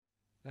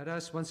Let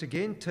us once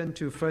again turn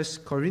to 1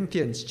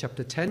 Corinthians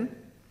chapter 10.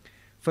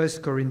 1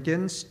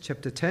 Corinthians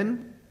chapter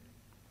 10.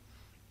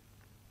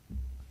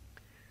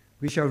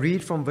 We shall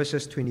read from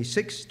verses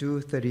 26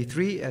 to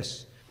 33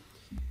 as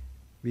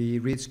we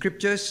read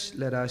scriptures.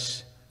 Let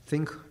us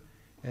think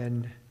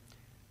and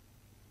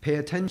pay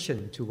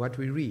attention to what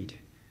we read.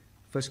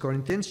 1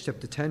 Corinthians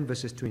chapter 10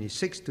 verses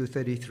 26 to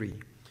 33.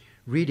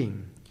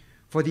 Reading,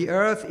 "For the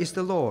earth is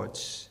the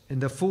Lord's,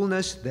 and the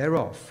fullness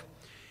thereof.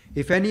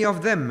 If any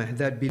of them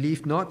that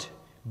believe not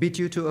bid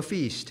you to a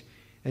feast,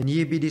 and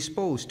ye be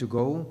disposed to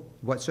go,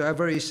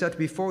 whatsoever is set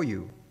before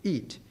you,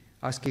 eat,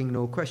 asking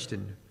no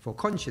question, for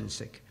conscience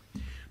sake.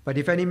 But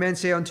if any man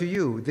say unto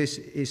you, This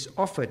is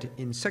offered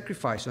in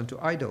sacrifice unto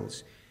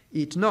idols,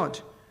 eat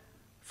not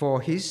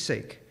for his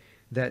sake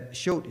that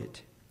showed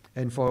it,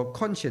 and for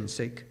conscience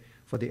sake,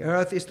 for the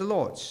earth is the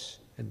Lord's,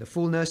 and the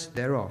fullness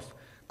thereof.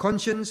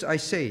 Conscience, I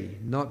say,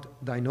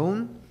 not thine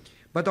own,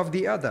 but of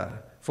the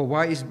other. For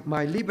why is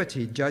my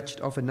liberty judged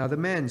of another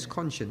man's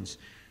conscience?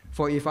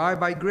 For if I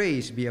by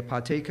grace be a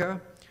partaker,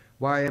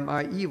 why am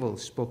I evil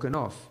spoken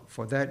of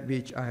for that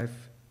which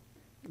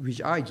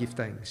I give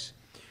thanks?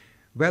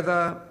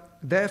 Whether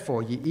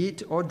therefore ye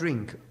eat or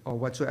drink, or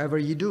whatsoever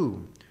ye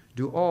do,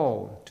 do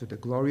all to the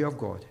glory of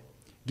God.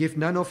 Give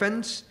none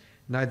offense,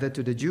 neither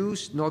to the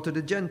Jews, nor to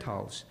the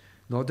Gentiles,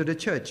 nor to the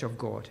church of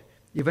God,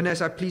 even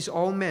as I please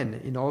all men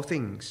in all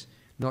things,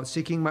 not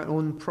seeking my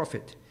own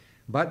profit,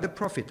 but the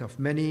profit of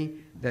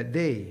many, that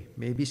they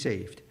may be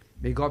saved."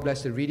 May God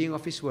bless the reading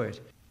of His word.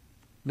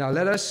 Now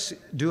let us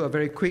do a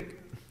very quick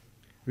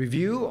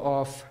review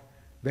of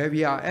where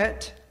we are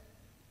at.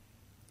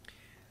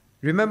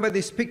 Remember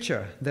this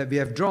picture that we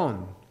have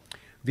drawn.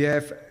 We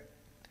have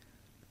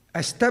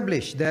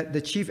established that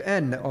the chief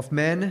end of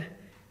man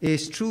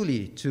is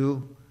truly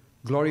to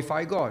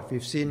glorify God.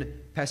 We've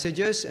seen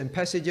passages and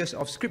passages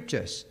of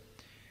scriptures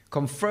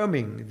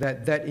confirming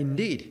that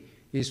indeed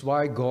is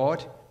why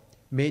God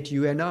made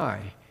you and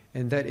I,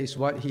 and that is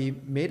what He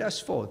made us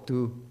for,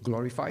 to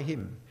glorify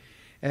Him.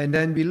 And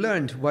then we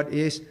learned what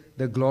is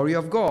the glory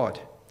of God.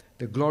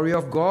 The glory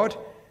of God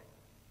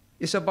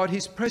is about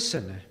His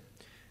person,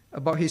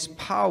 about His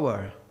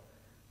power,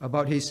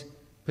 about His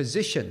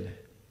position.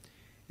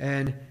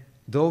 And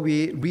though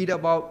we read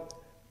about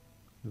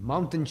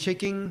mountain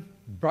shaking,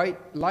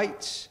 bright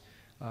lights,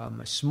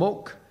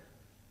 smoke,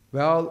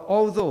 well,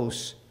 all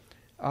those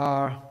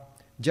are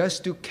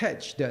just to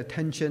catch the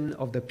attention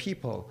of the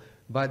people.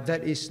 But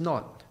that is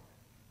not,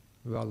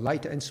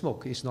 light and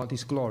smoke is not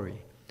His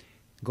glory.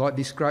 God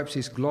describes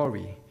His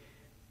glory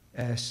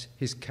as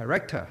His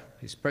character,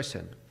 His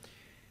person,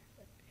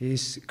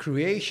 His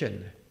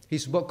creation,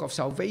 His work of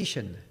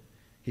salvation,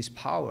 His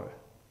power,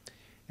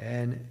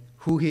 and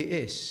who He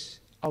is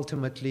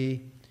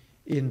ultimately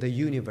in the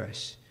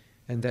universe,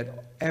 and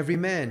that every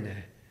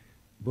man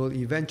will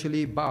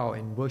eventually bow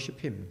and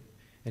worship Him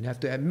and have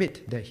to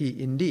admit that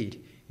He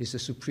indeed is the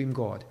supreme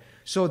God.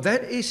 So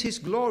that is His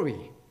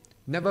glory.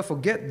 Never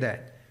forget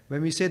that.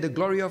 When we say the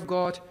glory of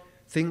God,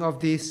 think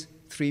of these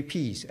 3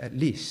 P's at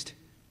least.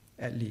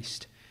 At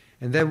least.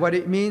 And then what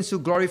it means to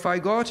glorify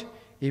God,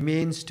 it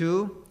means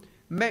to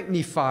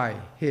magnify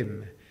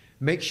Him.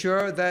 Make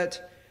sure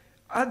that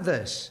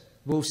others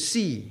will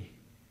see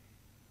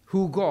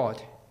who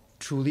God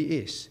truly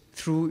is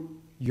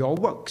through your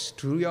works,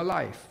 through your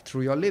life,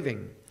 through your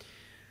living.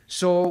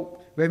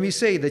 So when we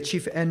say the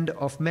chief end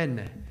of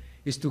men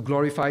is to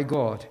glorify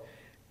God,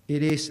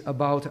 it is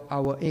about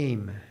our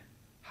aim.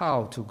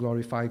 How to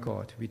glorify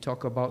God. We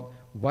talk about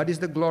what is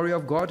the glory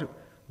of God,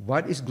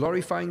 what is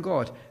glorifying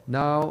God.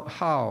 Now,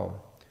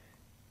 how?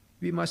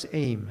 We must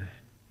aim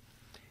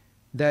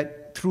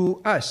that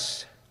through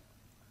us,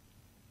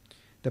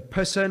 the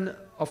person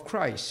of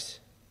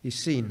Christ is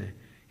seen.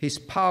 His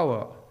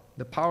power,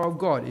 the power of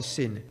God is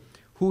seen.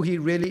 Who He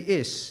really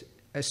is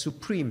as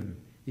supreme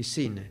is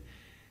seen.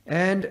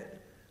 And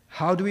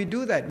how do we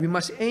do that? We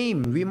must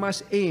aim. We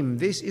must aim.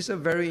 This is a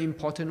very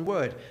important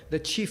word. The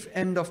chief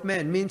end of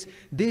man means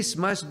this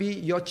must be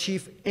your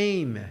chief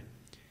aim.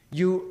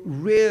 You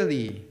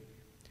really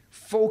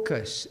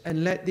focus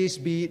and let this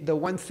be the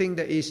one thing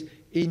that is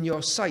in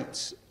your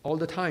sights all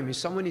the time. If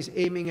someone is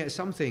aiming at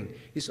something,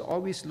 he's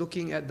always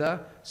looking at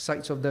the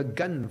sights of the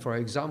gun, for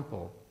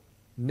example,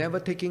 never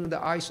taking the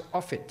eyes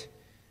off it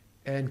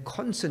and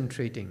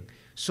concentrating.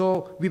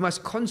 So we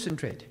must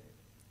concentrate.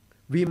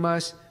 We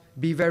must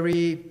be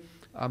very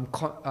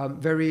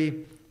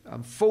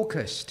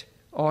focused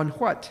on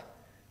what?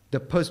 The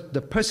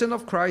person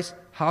of Christ,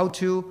 how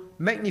to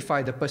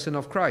magnify the person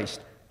of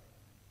Christ.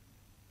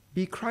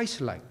 Be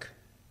Christ-like.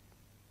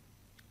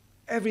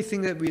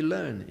 Everything that we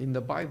learn in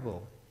the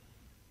Bible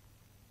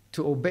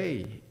to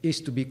obey is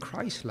to be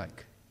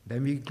Christ-like.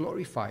 Then we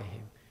glorify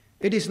Him.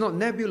 It is not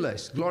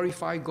nebulous.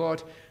 Glorify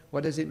God.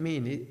 What does it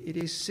mean? It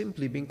is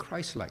simply being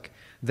Christ-like.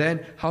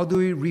 Then how do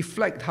we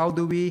reflect? How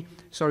do we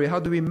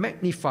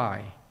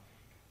magnify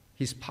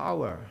His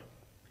power?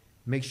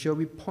 Make sure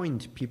we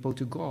point people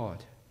to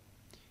God.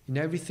 In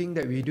everything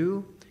that we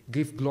do,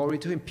 give glory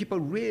to Him. People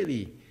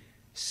really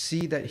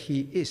see that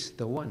He is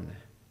the one.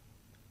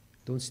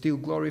 Don't steal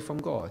glory from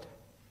God.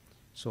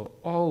 So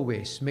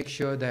always make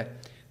sure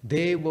that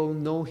they will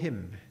know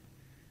Him.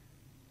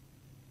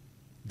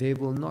 They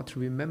will not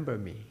remember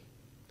me.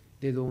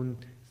 They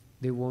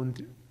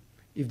won't,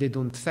 if they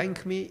don't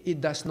thank me,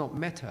 it does not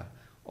matter.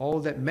 All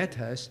that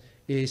matters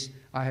is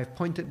I have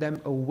pointed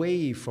them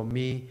away from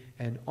me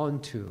and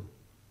onto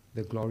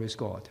the glorious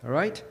God. All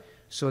right?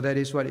 So that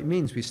is what it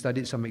means. We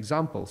studied some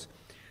examples.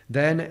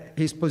 Then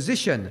His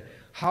position.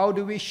 How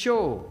do we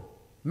show,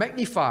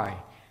 magnify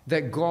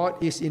that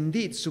God is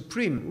indeed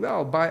supreme?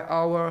 Well, by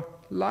our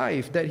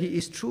life, that He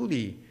is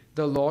truly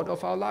the Lord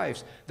of our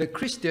lives. The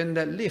Christian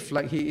that lives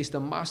like he is the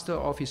master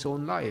of his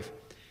own life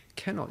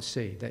cannot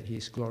say that he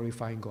is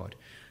glorifying God.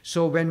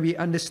 So when we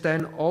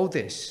understand all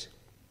this,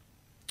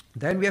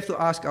 then we have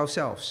to ask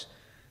ourselves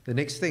the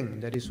next thing.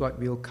 That is what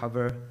we'll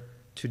cover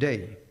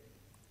today.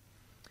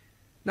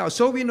 Now,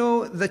 so we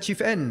know the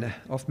chief end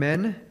of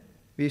man.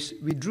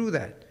 We drew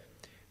that.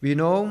 We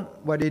know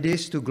what it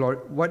is to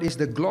what is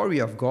the glory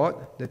of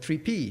God, the 3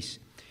 P's.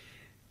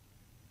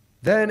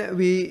 Then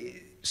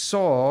we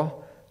saw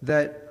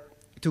that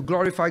to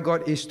glorify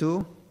God is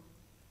to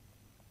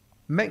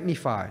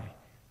magnify,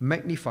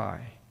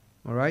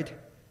 all right?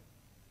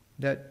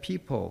 That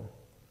people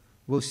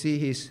will see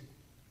His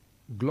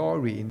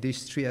glory in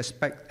these 3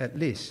 aspects at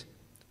least,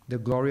 the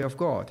glory of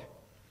God.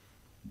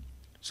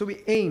 So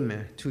we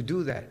aim to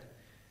do that.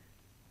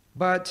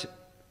 But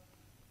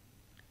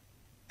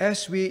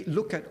as we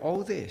look at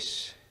all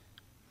this,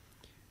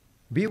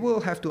 we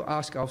will have to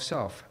ask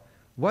ourselves,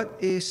 what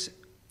is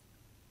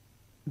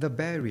the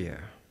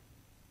barrier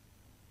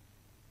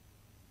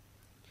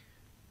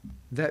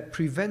that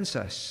prevents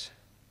us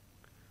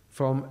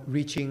from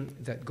reaching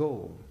that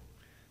goal?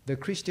 The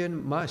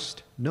Christian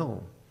must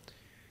know.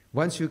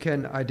 Once you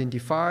can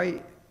identify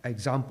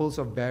examples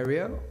of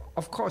barrier,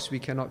 of course we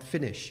cannot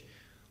finish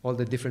all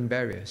the different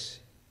barriers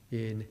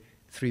in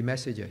 3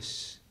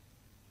 messages.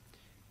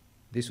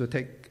 This will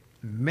take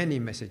many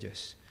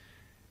messages.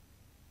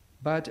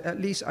 But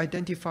at least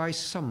identify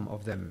some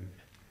of them.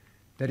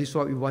 That is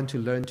what we want to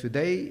learn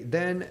today.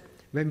 Then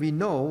when we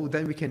know,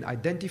 then we can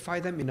identify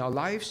them in our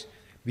lives,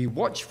 be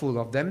watchful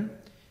of them,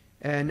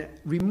 and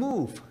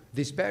remove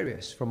these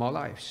barriers from our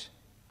lives.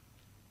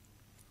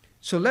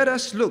 So let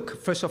us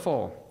look, first of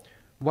all,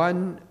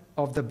 one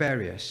of the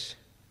barriers.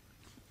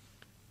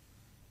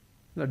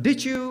 Now,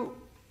 did you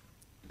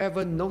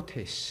ever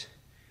notice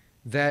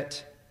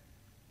that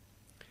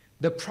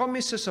the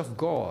promises of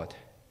God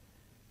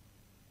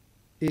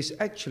is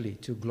actually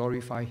to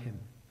glorify Him?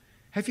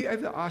 Have you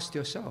ever asked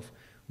yourself,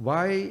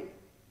 why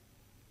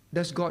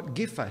does God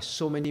give us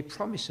so many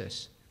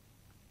promises?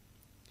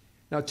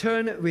 Now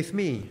turn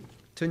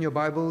your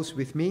Bibles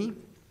with me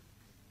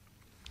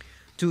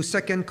to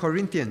 2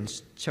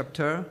 Corinthians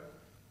chapter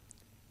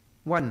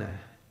 1,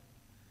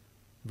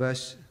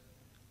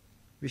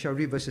 we shall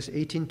read verses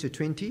 18 to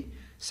 20.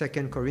 2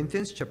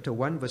 Corinthians chapter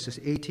 1, verses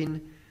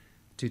 18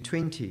 to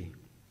 20.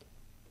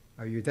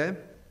 Are you there?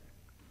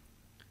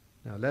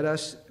 Now let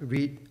us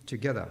read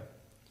together.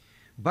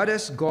 But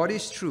as God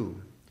is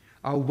true,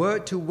 our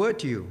word to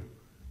you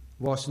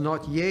was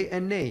not yea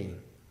and nay.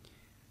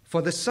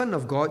 For the Son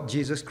of God,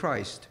 Jesus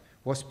Christ,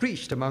 was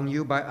preached among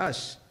you by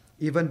us,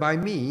 even by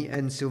me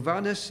and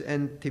Silvanus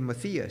and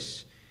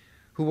Timotheus,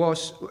 who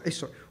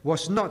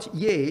was not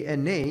yea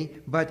and nay,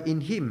 but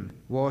in Him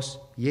was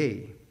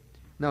yea.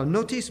 Now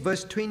notice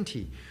verse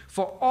 20.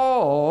 For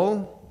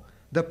all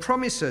the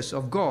promises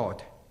of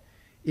God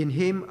in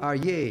Him are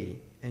yea,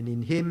 and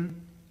in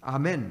Him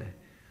amen,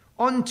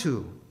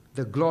 unto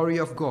the glory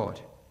of God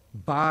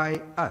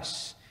by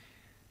us.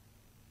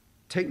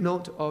 Take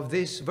note of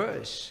this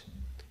verse.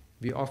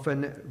 We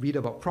often read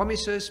about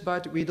promises,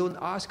 but we don't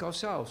ask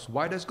ourselves,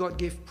 why does God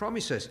give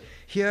promises?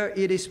 Here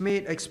it is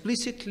made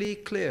explicitly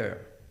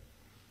clear.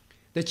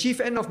 The chief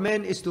end of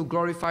man is to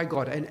glorify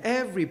God, and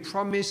every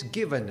promise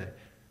given,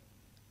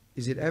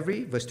 is it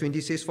every? Verse 20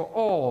 says, for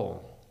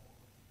all.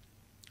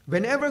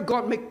 Whenever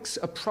God makes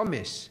a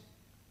promise,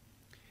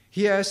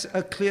 He has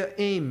a clear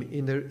aim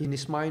in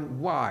His mind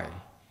why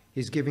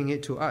He's giving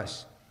it to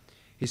us.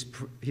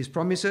 His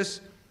promises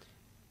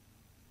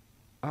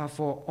are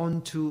for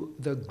unto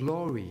the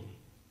glory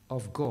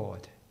of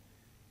God.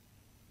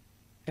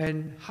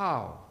 And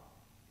how?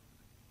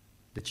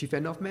 The chief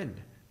end of men.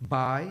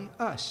 By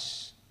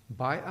us.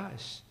 By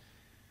us.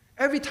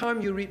 Every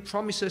time you read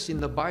promises in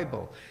the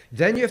Bible,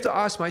 then you have to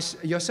ask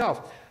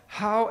yourself,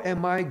 how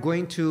am I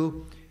going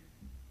to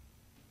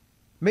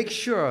make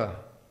sure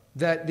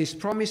that these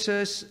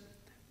promises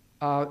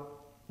are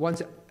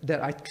ones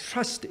that I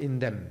trust in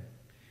them?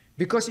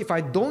 Because if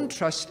I don't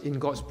trust in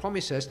God's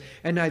promises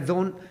and I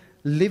don't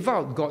live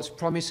out God's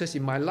promises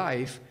in my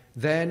life,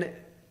 then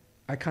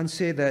I can't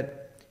say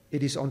that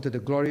it is unto the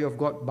glory of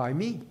God by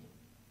me.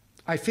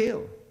 I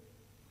fail.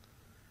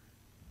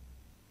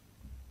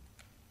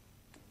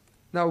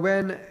 Now,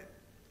 when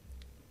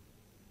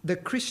the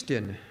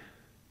Christian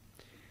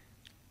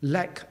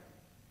lack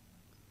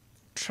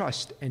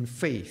trust and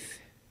faith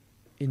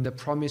in the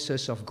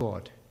promises of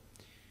God,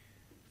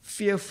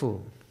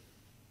 fearful,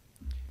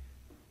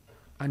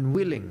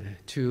 unwilling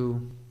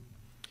to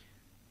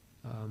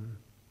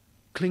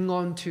cling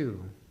on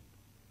to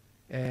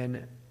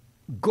and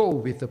go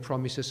with the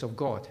promises of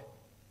God.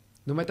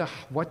 No matter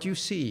what you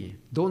see,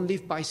 don't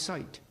live by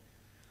sight,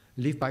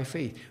 live by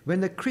faith. When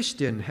the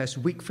Christian has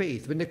weak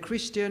faith, when the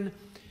Christian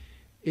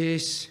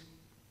is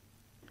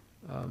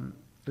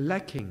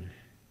lacking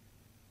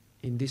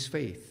in this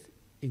faith,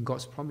 in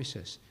God's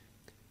promises,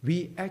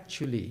 we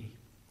actually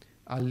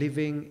are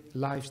living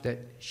lives that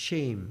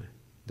shame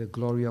the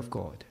glory of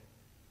God.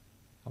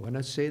 I want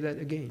to say that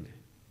again.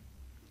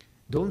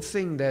 Don't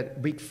think that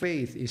weak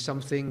faith is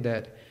something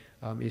that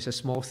is a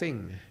small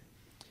thing.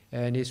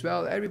 And it's,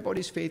 well,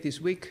 everybody's faith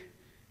is weak.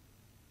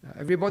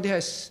 Everybody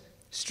has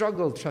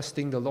struggled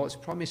trusting the Lord's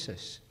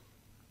promises.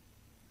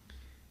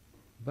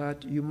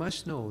 But you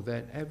must know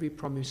that every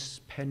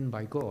promise penned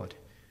by God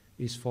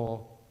is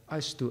for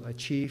us to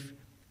achieve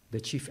the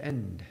chief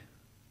end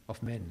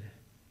of men.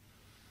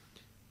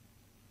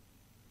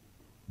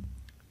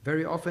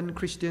 Very often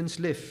Christians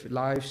live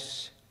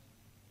lives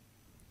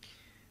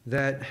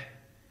that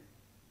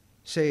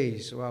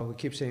says, well, we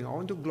keep saying, I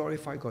want to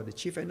glorify God. The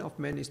chief end of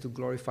man is to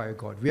glorify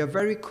God. We are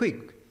very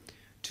quick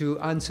to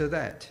answer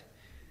that.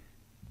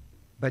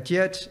 But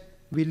yet,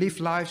 we live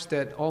lives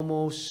that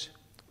almost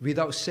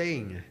without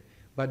saying,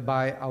 but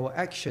by our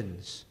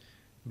actions,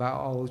 by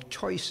our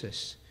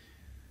choices,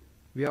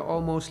 we are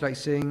almost like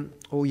saying,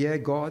 oh yeah,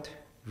 God,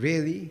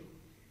 really?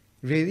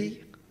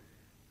 Really?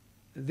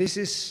 This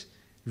is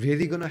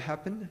really going to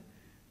happen?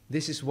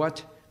 This is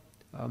what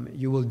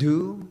you will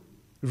do?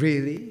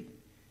 Really?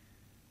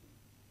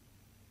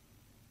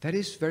 That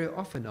is very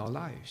often our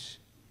lives.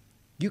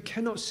 You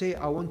cannot say,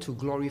 I want to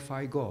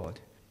glorify God,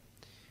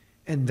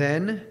 and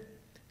then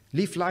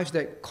live lives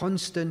that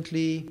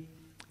constantly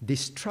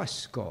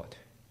distrust God.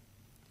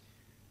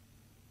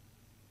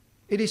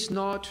 It is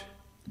not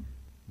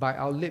by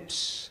our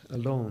lips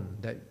alone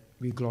that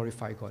we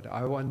glorify God.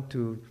 I want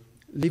to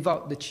live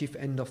out the chief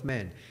end of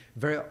man.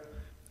 Very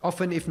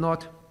often, if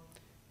not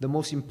the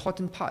most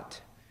important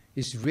part,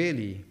 is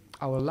really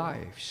our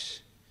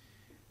lives.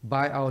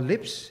 By our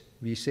lips,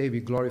 we say we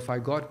glorify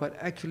God, but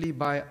actually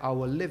by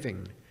our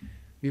living,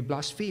 we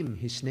blaspheme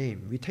His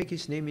name. We take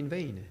His name in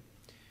vain.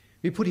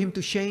 We put Him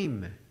to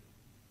shame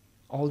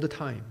all the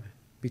time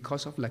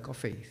because of lack of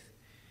faith.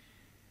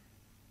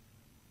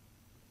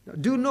 Now,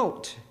 do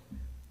note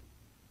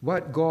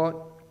what God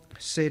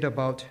said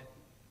about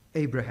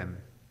Abraham.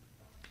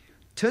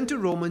 Turn to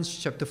Romans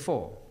chapter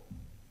 4.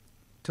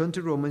 Turn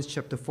to Romans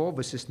chapter 4,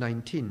 verses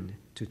 19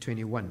 to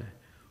 21.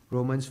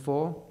 Romans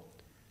 4,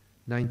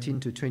 19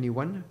 to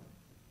 21.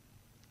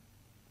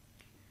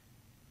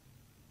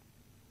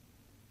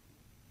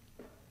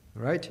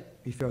 All right,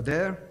 if you're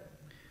there.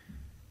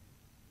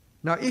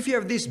 Now, if you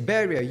have this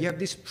barrier, you have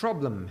this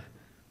problem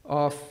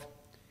of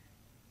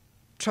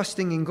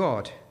trusting in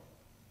God,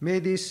 may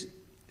this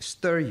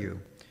stir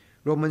you.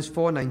 Romans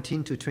 4,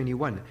 19 to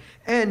 21.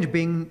 And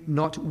being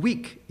not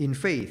weak in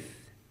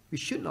faith. We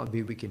should not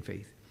be weak in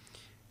faith.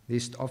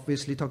 This is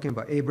obviously talking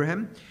about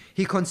Abraham.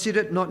 He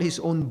considered not his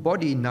own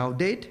body now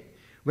dead,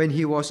 when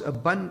he was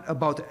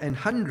about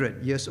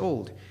 100 years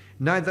old,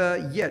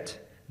 neither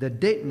yet the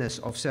deadness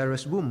of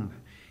Sarah's womb.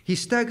 He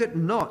staggered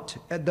not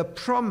at the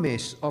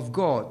promise of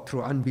God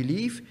through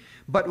unbelief,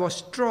 but was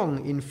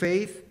strong in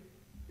faith,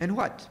 and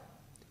what?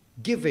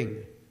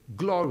 Giving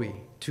glory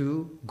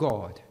to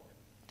God.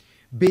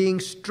 Being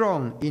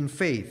strong in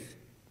faith,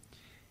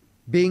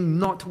 being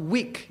not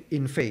weak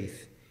in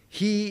faith,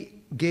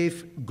 he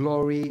gave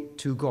glory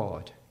to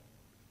God.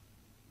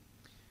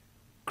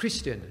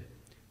 Christian,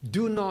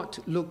 do not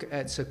look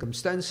at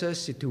circumstances,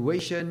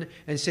 situation,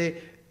 and say,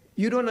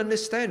 you don't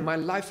understand, my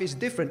life is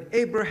different.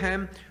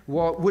 Abraham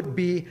would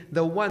be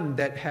the one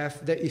that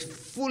is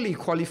fully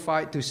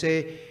qualified to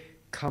say,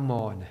 come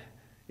on,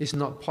 it's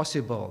not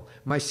possible.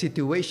 My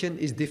situation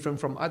is different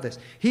from others.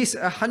 He's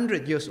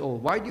 100 years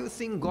old. Why do you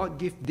think God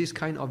gives this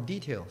kind of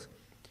details?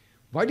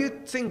 Why do you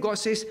think God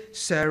says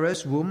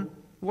Sarah's womb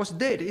was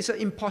dead? It's an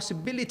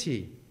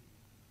impossibility.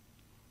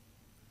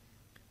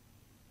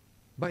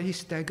 But he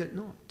staggered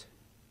not.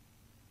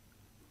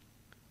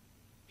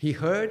 He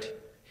heard,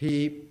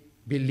 he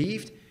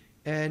believed,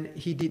 and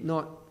he did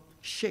not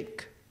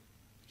shake.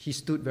 He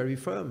stood very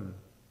firm.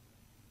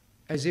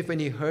 As if when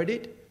he heard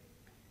it,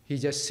 he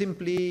just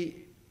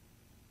simply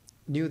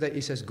knew that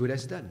it's as good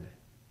as done.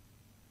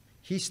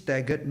 He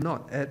staggered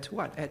not at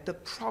what? At the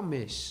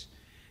promise.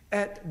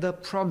 At the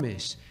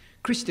promise.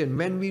 Christian,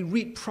 when we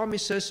read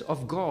promises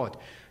of God,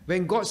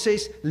 when God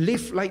says,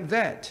 live like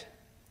that,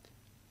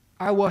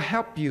 I will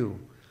help you.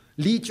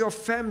 Lead your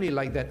family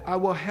like that, I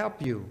will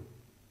help you.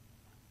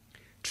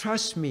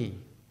 Trust me.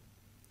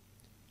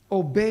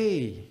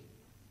 Obey.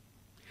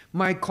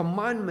 My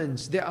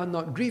commandments, they are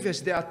not grievous,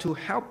 they are to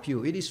help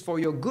you. It is for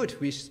your good.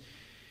 We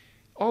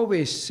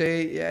always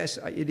say, yes,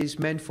 it is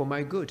meant for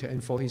my good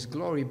and for His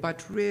glory.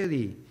 But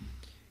really,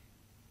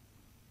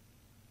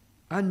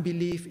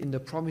 unbelief in the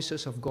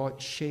promises of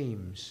God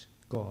shames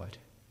God.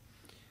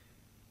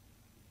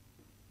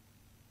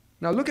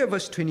 Now look at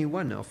verse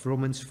 21 of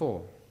Romans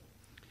 4.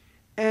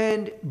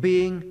 and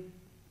being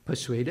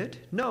persuaded?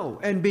 No.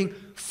 And being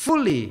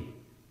fully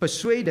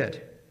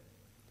persuaded.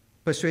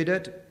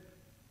 Persuaded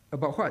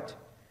about what?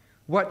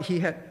 What he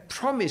had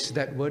promised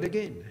that word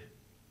again.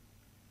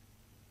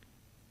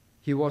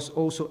 He was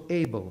also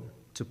able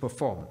to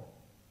perform.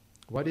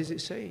 What is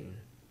it saying?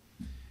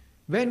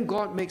 When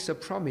God makes a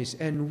promise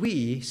and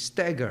we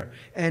stagger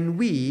and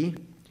we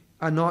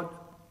are not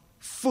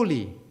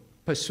fully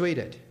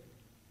persuaded,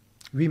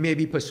 we may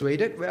be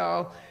persuaded,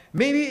 well,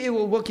 maybe it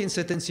will work in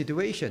certain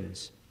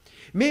situations.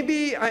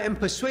 Maybe I am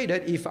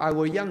persuaded if I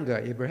were younger.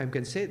 Abraham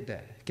can say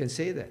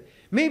that.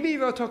 Maybe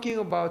we are talking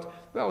about,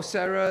 well,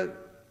 Sarah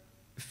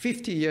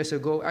 50 years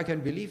ago, I can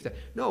believe that.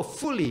 No,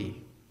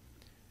 fully.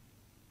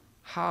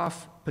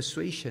 Half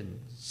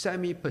persuasion,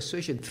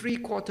 semi-persuasion,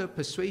 three-quarter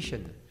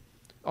persuasion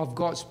of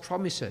God's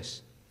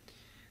promises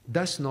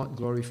does not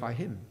glorify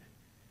Him.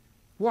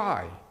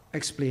 Why?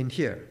 Explained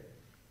here.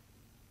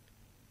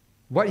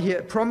 What He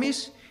had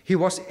promised, He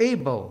was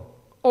able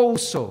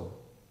also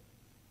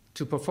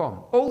to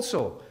perform.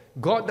 Also,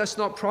 God does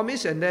not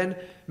promise and then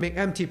make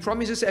empty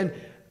promises and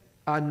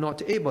are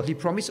not able. He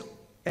promised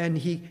and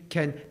He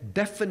can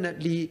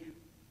definitely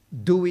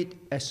do it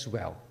as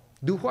well.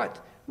 Do what?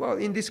 Well,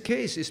 in this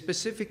case, it's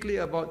specifically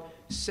about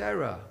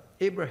Sarah,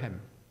 Abraham,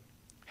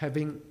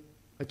 having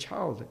a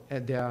child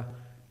at their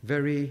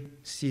very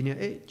senior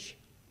age.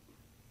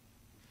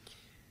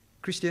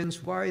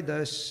 Christians, why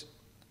does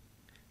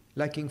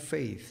lacking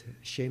faith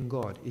shame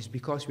God? It's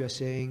because we are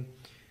saying,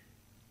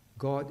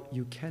 God,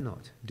 you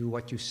cannot do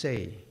what you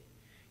say.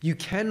 You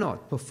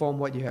cannot perform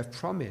what you have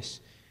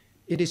promised.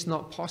 It is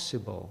not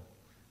possible.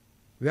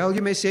 Well,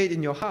 you may say it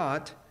in your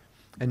heart,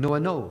 and no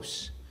one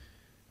knows.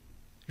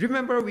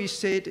 Remember we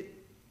said,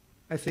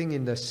 I think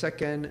in the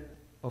second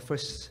or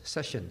first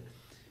session,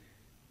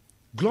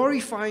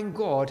 glorifying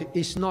God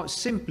is not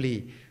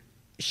simply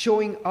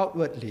showing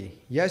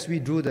outwardly. Yes, we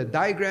drew the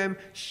diagram,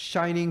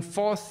 shining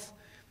forth,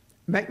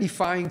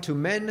 magnifying to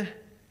men,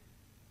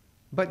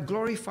 but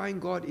glorifying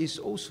God is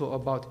also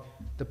about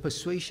the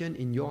persuasion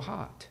in your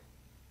heart.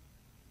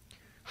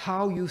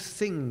 How you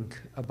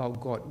think about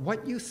God,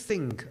 what you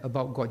think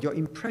about God, your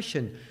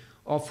impression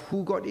of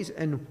who God is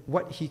and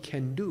what He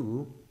can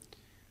do,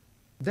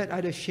 that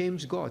either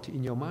shames God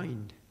in your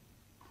mind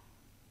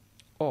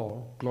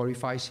or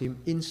glorifies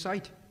Him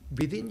inside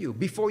within you,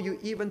 before you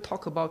even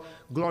talk about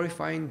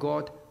glorifying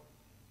God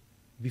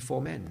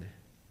before men.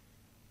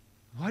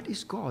 What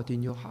is God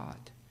in your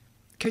heart?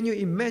 Can you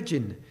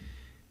imagine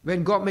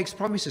when God makes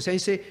promises and you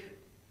say,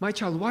 my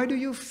child, why do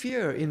you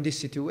fear in this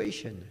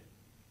situation?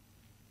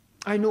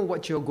 I know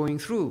what you're going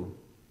through.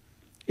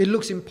 It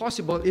looks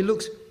impossible. It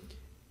looks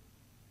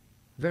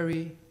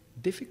very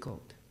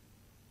difficult.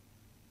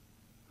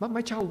 But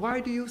my child,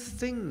 why do you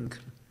think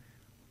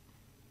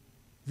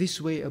this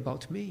way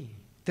about me?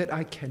 That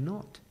I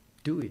cannot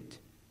do it.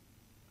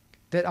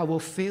 That I will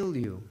fail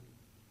you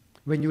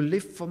when you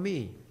live for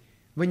me,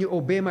 when you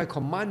obey my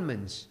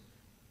commandments.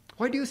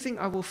 Why do you think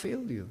I will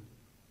fail you?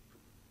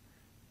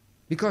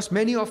 Because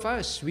many of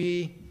us,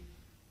 we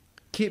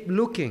keep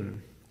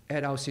looking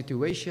at our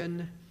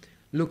situation,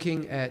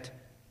 looking at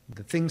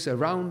the things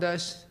around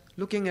us,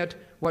 looking at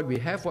what we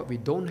have, what we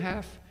don't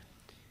have.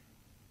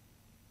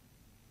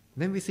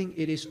 Then we think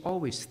it is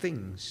always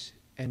things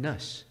and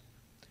us.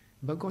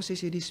 But God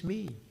says, it is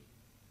me.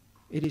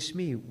 It is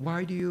me.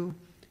 Why do you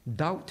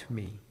doubt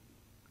me?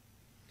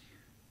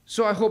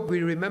 So I hope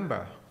we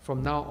remember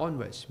from now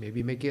onwards,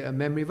 maybe make it a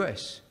memory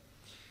verse.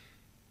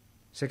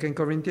 2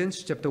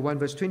 Corinthians chapter 1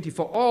 verse 20,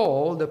 for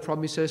all the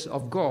promises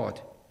of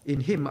God in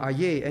Him are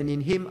yea, and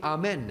in Him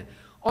amen,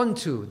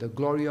 unto the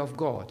glory of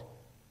God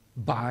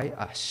by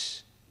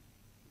us.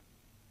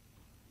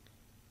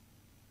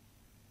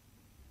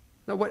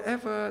 Now,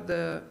 whatever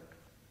the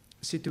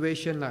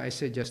situation, like I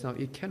said just now,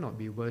 it cannot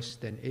be worse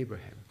than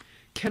Abraham.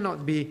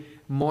 Cannot be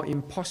more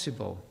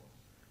impossible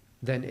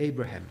than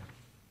Abraham.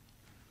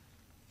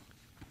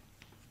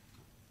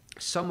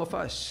 Some of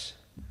us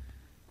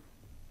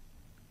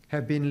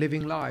have been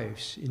living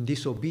lives in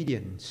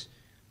disobedience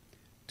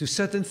to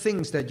certain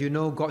things that you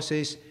know God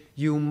says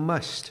you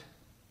must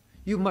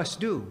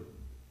do.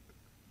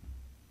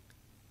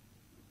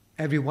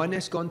 Everyone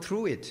has gone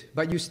through it,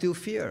 but you still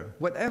fear,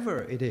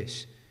 whatever it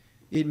is.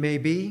 It may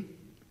be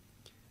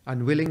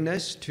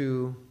unwillingness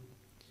to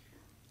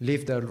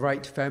live the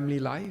right family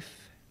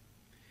life.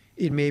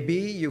 It may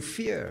be you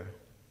fear,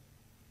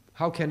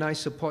 how can I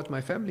support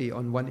my family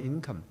on one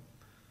income?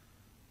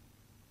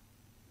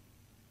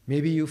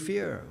 Maybe you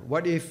fear,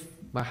 what if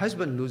my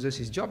husband loses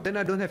his job? Then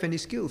I don't have any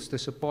skills to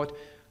support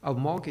our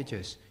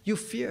mortgages. You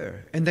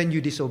fear, and then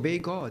you disobey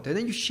God, and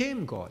then you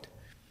shame God.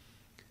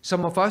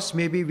 Some of us,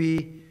 maybe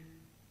we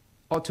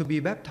ought to be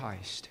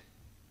baptized.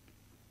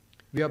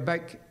 We are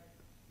back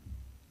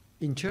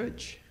in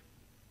church.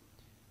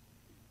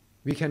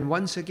 We can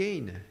once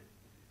again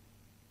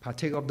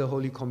partake of the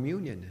Holy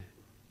Communion.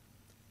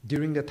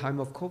 During the time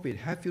of COVID,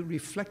 have you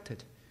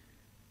reflected?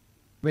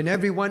 When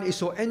everyone is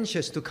so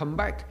anxious to come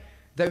back,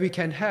 that we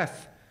can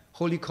have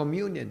Holy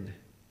Communion,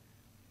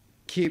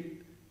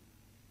 keep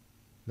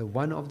the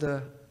one of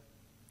the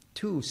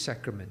 2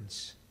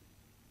 sacraments.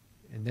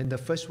 And then the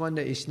first one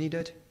that is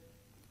needed,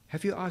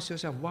 have you asked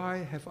yourself, why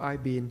have I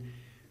been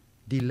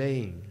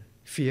delaying?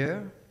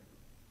 Fear?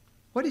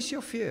 What is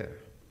your fear?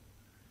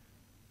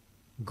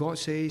 God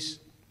says,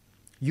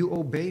 you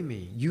obey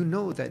me. You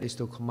know that is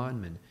the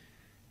commandment.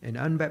 An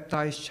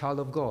unbaptized child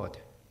of God,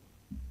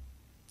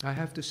 I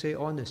have to say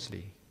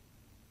honestly,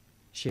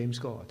 shames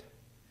God.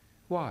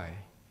 Why?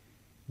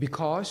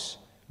 Because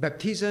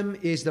baptism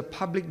is the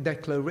public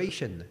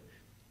declaration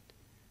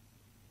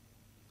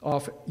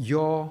of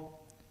your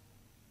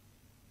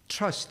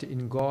trust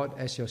in God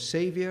as your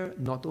Savior.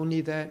 Not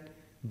only that,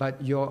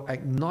 but your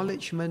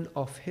acknowledgement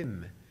of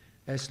Him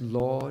as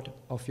Lord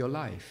of your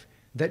life.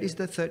 That is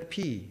the third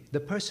P, the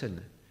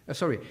position.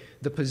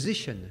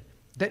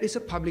 That is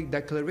a public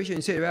declaration.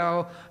 You say,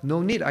 well,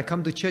 no need, I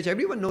come to church.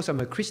 Everyone knows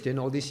I'm a Christian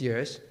all these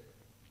years.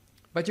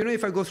 But you know,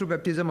 if I go through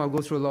baptism, I'll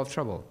go through a lot of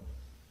trouble.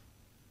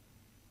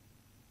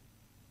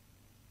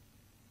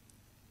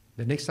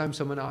 The next time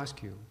someone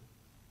asks you,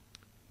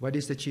 what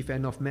is the chief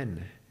end of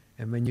men?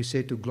 And when you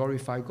say to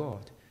glorify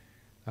God,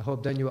 I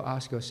hope then you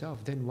ask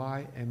yourself, then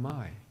why am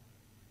I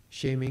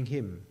shaming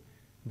Him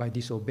by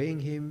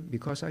disobeying Him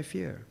because I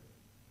fear?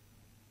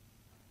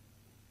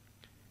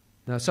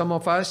 Now, some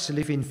of us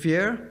live in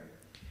fear,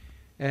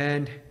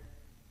 and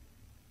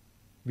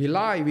we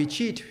lie, we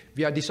cheat,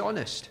 we are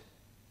dishonest.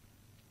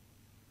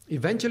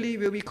 Eventually,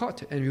 we'll be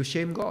caught and we'll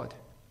shame God.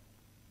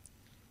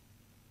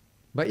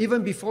 But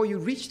even before you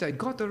reach that,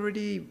 God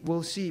already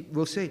will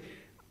say,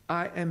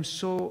 I am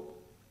so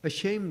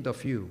ashamed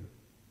of you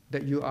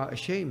that you are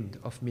ashamed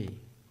of me,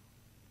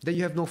 that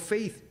you have no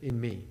faith in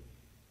me.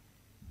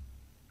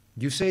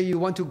 You say you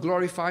want to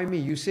glorify me.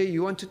 You say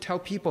you want to tell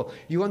people,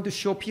 you want to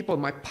show people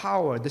my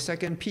power, the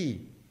second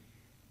P.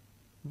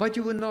 But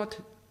you will not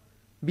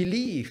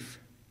believe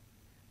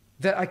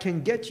that I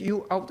can get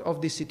you out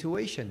of this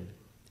situation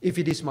if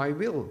it is my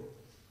will.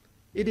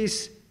 It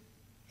is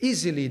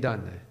easily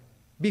done.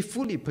 Be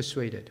fully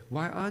persuaded.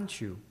 Why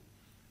aren't you?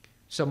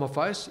 Some of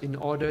us, in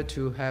order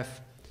to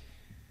have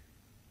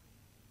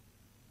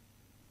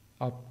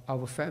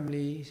our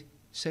family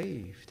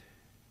saved,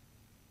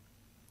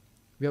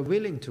 we are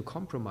willing to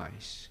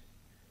compromise.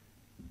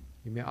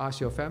 You may ask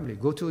your family,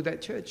 go to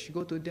that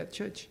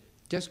church,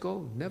 just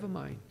go, never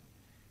mind.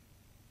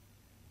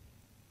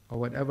 Or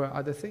whatever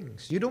other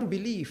things. You don't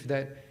believe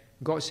that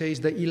God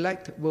says the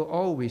elect will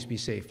always be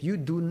saved. You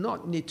do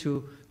not need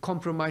to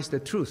compromise the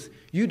truth.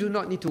 You do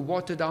not need to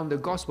water down the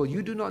gospel.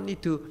 You do not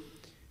need to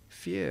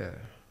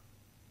fear.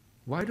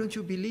 Why don't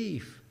you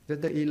believe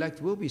that the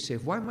elect will be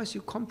saved? Why must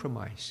you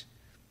compromise?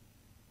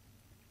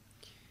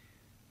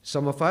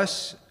 Some of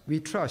us, we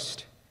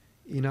trust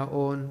in our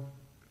own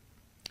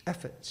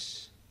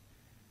efforts.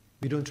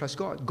 We don't trust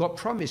God. God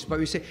promised, but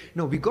we say,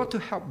 no, we got to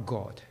help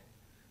God.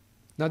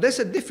 Now, there's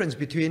a difference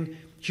between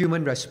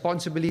human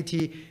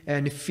responsibility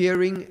and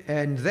fearing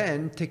and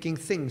then taking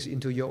things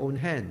into your own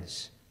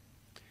hands.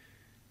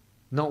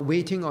 Not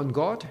waiting on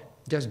God,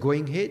 just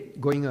going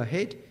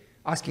ahead,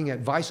 asking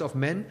advice of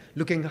men,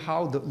 looking at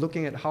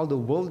how the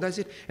world does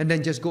it, and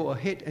then just go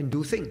ahead and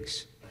do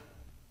things.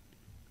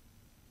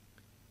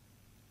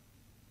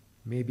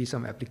 Maybe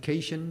some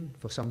application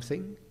for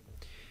something.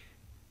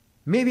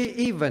 Maybe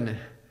even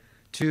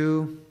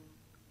to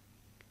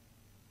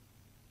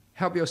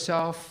help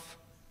yourself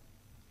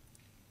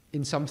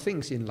in some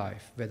things in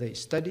life, whether it's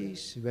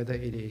studies, whether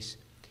it is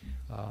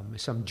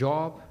some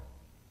job.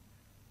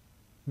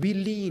 We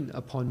lean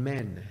upon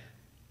men.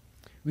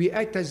 We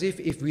act as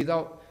if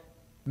without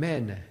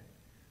men,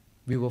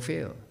 we will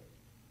fail.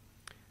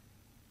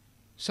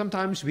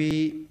 Sometimes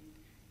we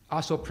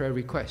ask for prayer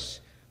requests.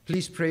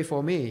 Please pray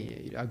for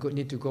me. I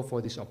need to go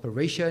for this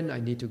operation.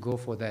 I need to go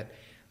for that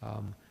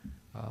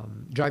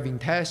driving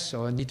test,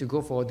 or I need to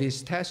go for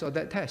this test or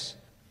that test.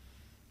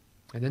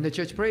 And then the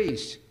church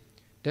prays.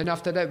 Then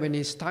after that, when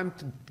it's time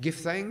to give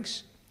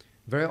thanks,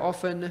 very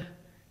often,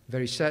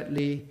 very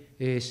sadly,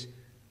 is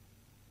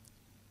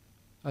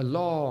a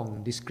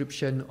long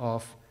description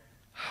of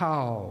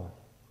how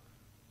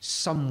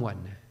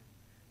someone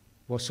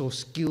was so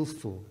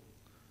skillful,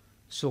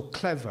 so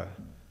clever,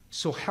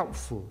 so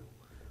helpful,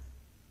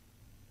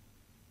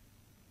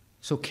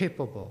 so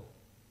capable.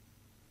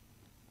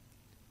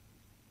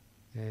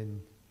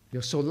 And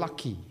you're so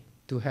lucky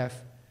to have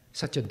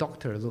such a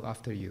doctor look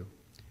after you.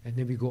 And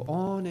then we go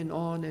on and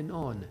on and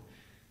on,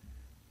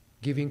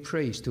 giving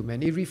praise to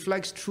men. It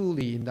reflects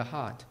truly in the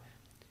heart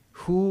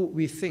who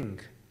we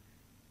think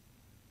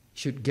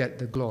should get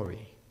the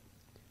glory.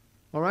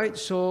 All right,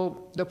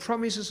 so the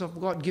promises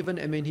of God given,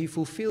 and when He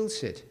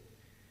fulfills it,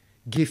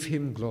 give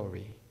Him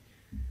glory.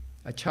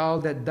 A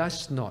child that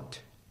does not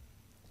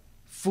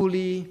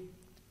fully,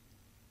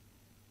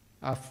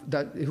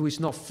 who is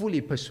not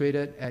fully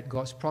persuaded at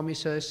God's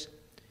promises,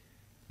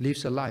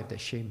 lives a life that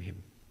shames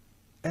Him.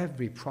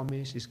 Every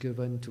promise is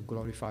given to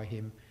glorify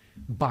Him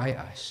by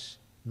us,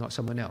 not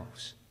someone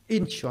else.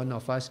 Each one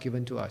of us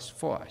given to us,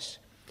 for us.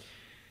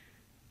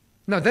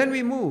 Now then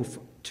we move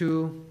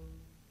to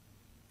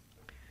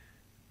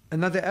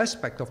another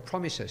aspect of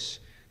promises.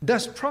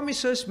 Does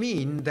promises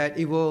mean that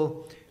it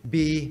will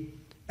be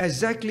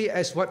exactly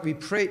as what we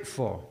prayed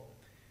for,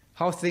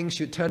 how things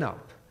should turn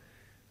out,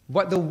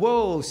 what the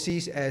world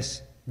sees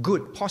as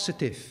good,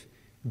 positive,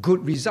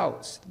 good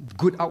results,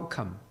 good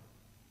outcome?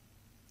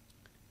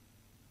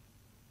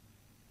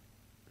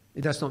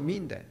 It does not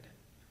mean that.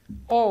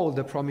 All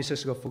the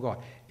promises of God.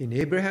 In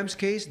Abraham's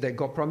case, that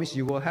God promised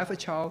you will have a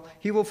child,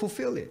 he will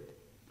fulfill it.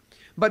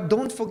 But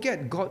don't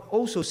forget, God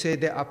also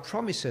said there are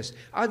promises,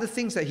 other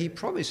things that he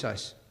promised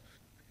us.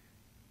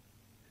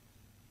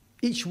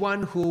 Each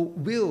one who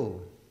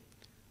will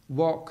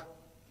walk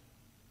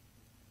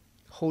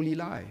holy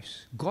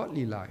lives,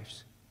 godly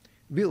lives,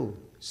 will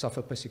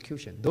suffer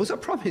persecution. Those are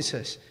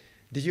promises.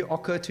 Did it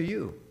occur to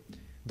you?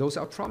 Those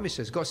are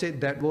promises. God said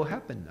that will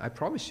happen. I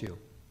promise you.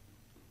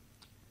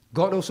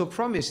 God also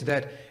promised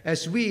that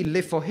as we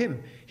live for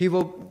him, he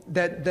will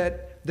that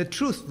the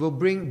truth will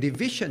bring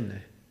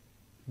division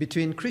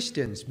between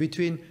Christians,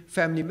 between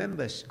family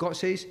members. God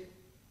says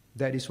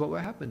that is what will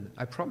happen.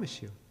 I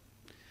promise you.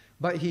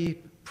 But he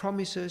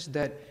promises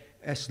that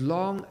as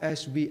long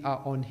as we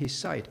are on his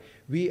side,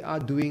 we are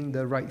doing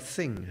the right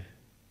thing.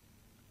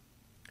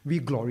 We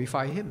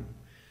glorify him.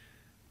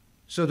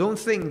 So don't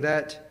think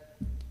that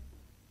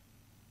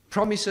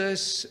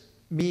promises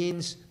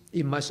means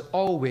it must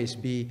always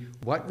be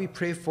what we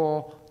pray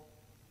for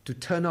to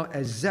turn out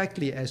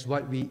exactly as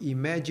what we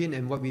imagine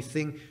and what we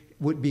think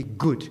would be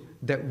good,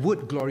 that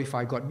would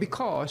glorify God.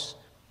 Because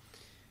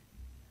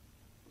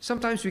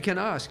sometimes we can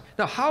ask,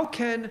 now how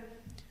can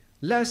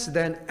less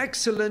than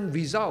excellent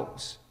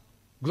results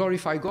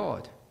glorify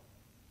God?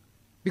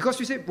 Because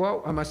we say,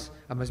 well, I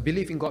must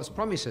believe in God's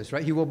promises,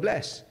 right? He will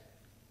bless.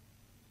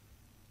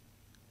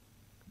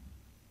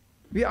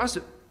 We ask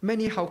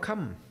many, how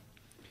come?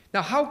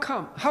 Now, how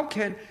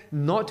can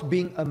not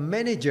being a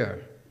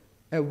manager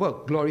at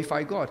work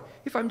glorify God?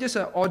 If I'm just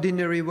an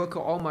ordinary worker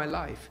all my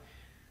life,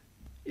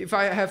 if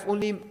I have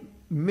only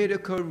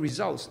miracle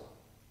results,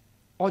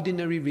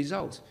 ordinary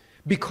results,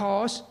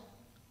 because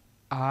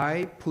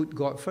I put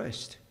God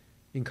first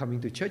in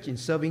coming to church, in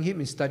serving him,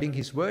 in studying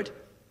his word.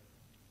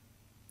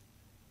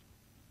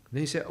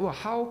 Then you say, well,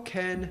 how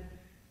can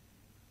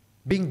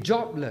being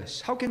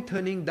jobless, how can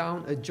turning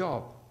down a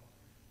job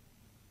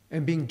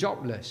and being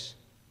jobless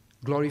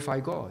glorify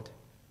God?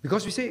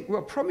 Because we say,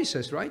 well,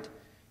 promises, right?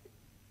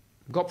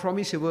 God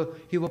promised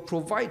he will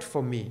provide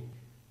for me.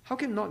 How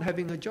can not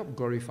having a job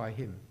glorify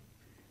him?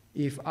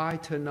 If I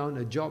turn down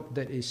a job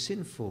that is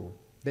sinful,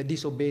 that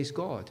disobeys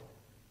God.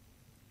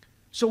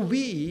 So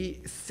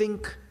we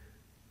think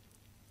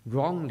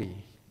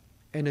wrongly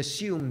and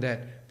assume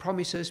that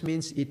promises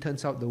means it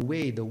turns out the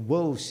way the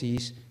world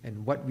sees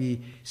and what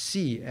we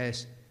see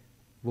as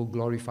will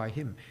glorify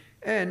him.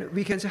 And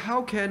we can say,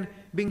 how can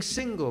being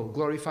single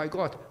glorify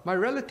God? My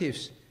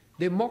relatives,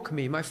 they mock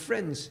me. My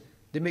friends,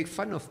 they make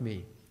fun of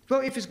me.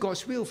 Well, if it's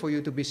God's will for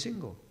you to be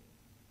single,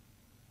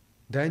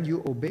 then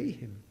you obey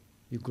him.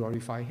 You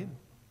glorify him.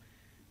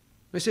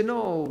 They say,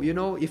 no,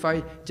 if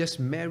I just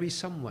marry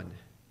someone,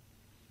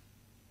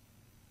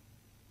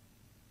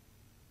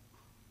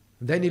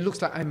 then it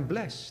looks like I'm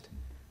blessed.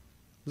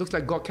 Looks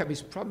like God kept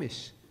his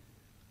promise.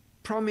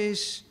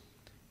 Promise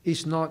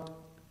is not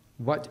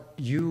what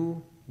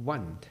you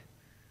want.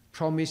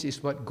 Promise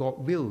is what God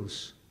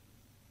wills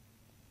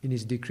in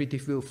his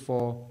decretive will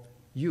for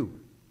you.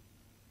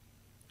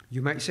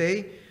 You might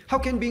say, how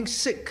can being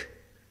sick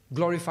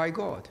glorify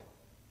God?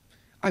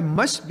 I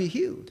must be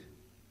healed.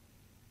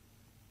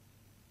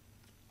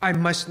 I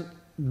must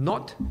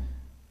not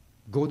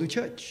go to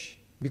church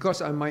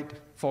because I might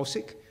fall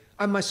sick.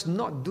 I must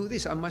not do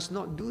this. I must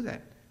not do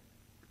that.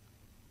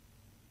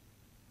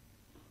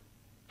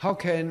 How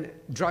can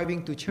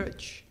driving to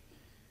church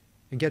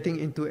and getting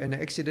into an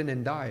accident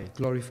and die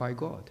glorify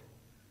God?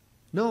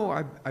 No,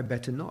 I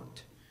better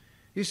not.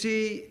 You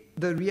see,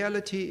 the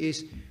reality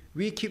is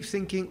we keep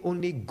thinking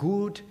only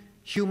good,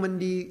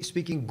 humanly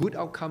speaking, good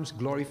outcomes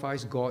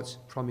glorifies God's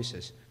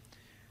promises.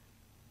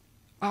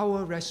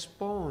 Our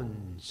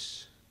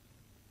response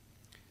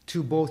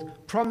to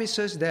both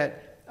promises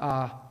that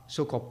are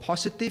so-called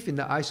positive in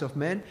the eyes of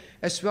men,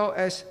 as well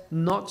as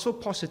not so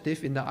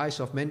positive in the eyes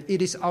of men,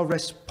 it is our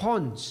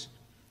response.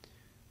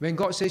 When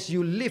God says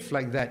you live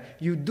like that,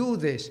 you do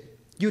this,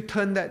 you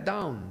turn that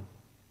down.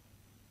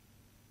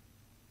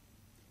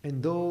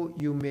 And though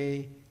you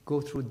may go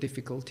through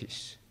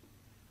difficulties,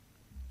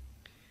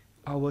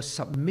 our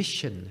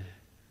submission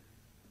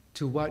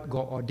to what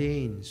God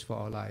ordains for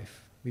our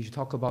life, we should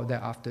talk about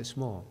that after it's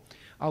more.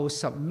 Our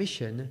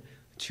submission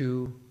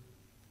to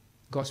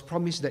God's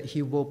promise that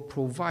he will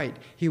provide,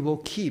 he will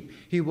keep,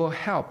 he will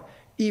help,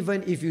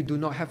 even if you do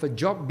not have a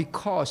job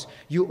because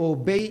you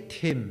obeyed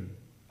him.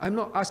 I'm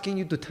not asking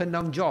you to turn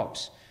down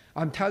jobs.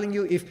 I'm telling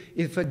you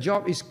if a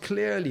job is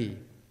clearly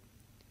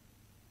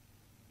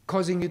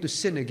causing you to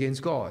sin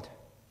against God,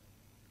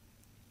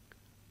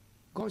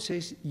 God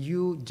says,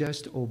 you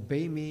just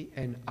obey me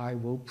and I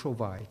will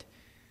provide.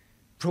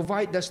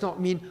 Provide does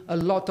not mean a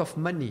lot of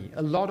money,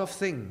 a lot of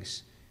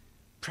things.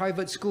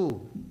 Private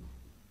school.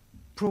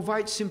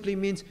 Provide simply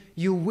means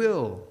you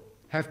will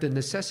have the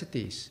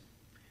necessities,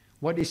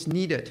 what is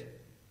needed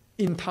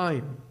in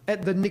time,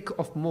 at the nick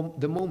of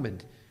the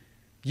moment,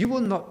 you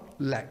will not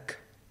lack.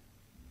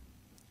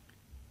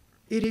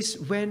 It is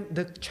when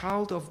the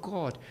child of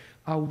God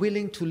are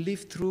willing to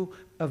live through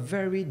a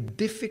very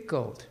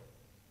difficult,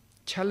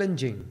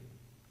 challenging,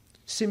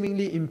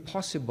 seemingly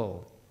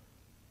impossible,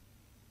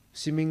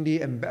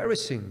 seemingly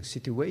embarrassing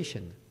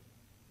situation.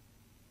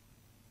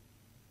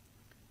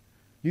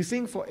 You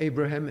think for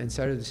Abraham and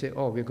Sarah to say,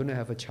 oh, we're going to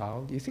have a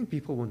child, you think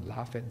people won't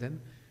laugh at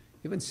them?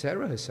 Even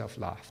Sarah herself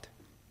laughed.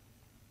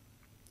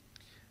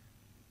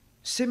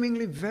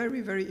 Seemingly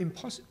very, very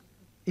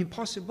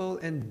impossible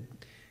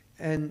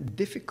and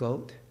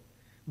difficult,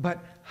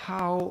 but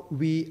how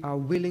we are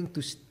willing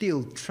to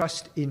still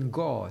trust in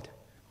God,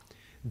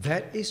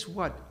 that is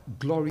what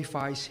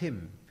glorifies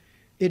Him.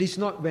 It is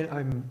not when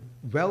I'm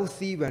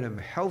wealthy, when I'm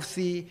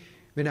healthy,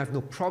 when I have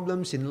no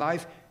problems in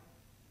life,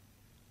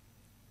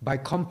 by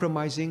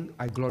compromising,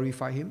 I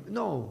glorify Him.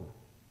 No.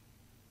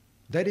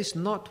 That is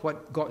not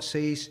what God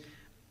says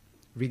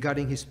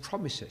regarding His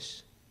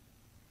promises.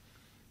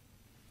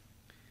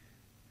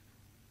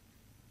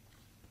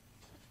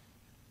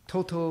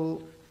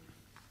 Total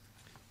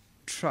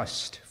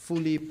trust,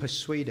 fully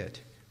persuaded,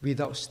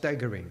 without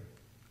staggering,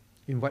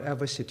 in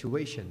whatever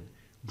situation,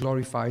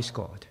 glorifies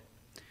God.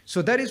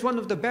 So that is one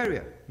of the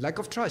barriers, lack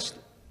of trust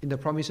in the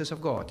promises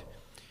of God.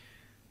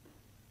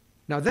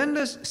 Now then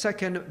the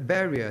second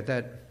barrier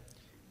that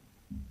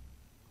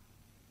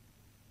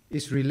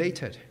is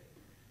related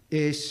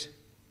is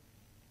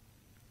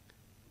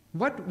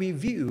what we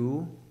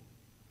view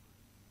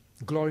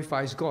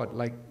glorifies God,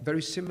 like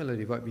very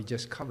similarly what we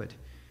just covered.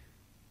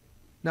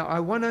 Now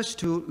I want us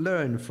to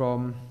learn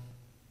from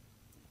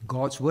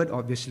God's word,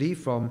 obviously,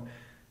 from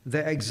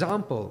the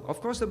example.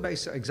 Of course, the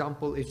best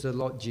example is the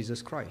Lord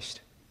Jesus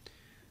Christ.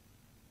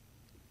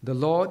 The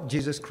Lord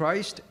Jesus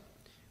Christ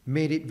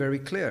made it very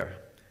clear.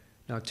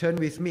 Now turn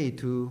with me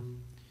to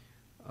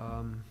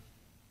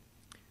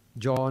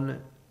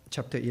John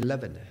chapter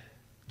 11.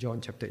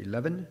 John chapter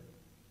 11.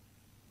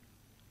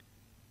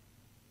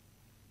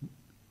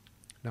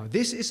 Now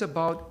this is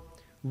about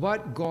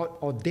what God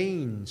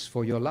ordains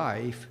for your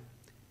life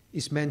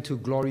is meant to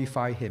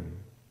glorify Him.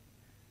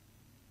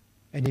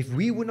 And if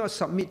we would not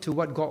submit to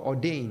what God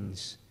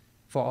ordains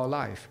for our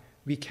life,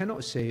 we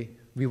cannot say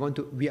we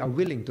are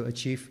willing to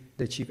achieve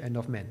the chief end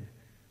of man.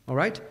 All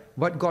right?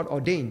 What God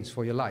ordains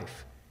for your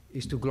life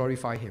is to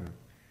glorify Him.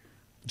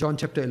 John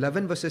chapter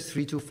 11, verses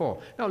 3 to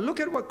 4. Now look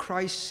at what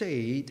Christ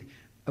said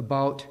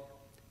about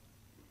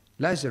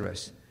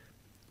Lazarus.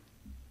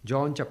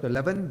 John chapter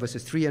 11,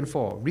 verses 3 and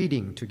 4.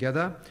 Reading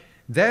together.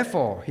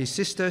 Therefore his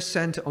sister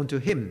sent unto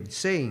him,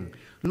 saying,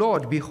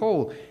 Lord,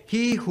 behold,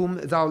 he whom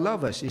thou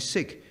lovest is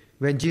sick.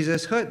 When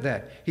Jesus heard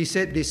that, he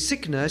said, this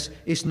sickness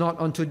is not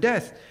unto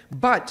death,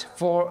 but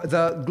for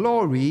the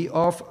glory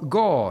of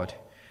God,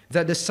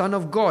 that the Son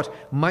of God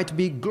might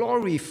be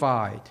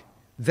glorified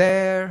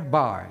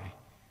thereby.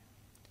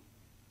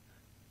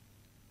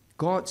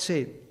 God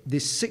said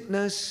this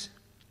sickness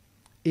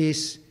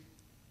is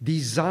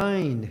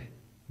designed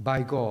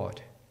by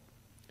God.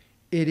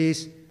 It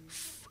is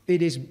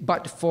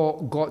but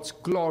for God's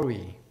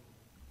glory,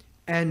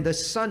 and the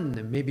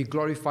Son may be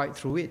glorified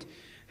through it.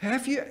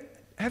 Has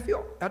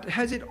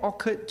it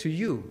occurred to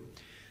you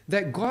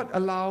that God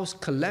allows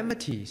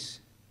calamities,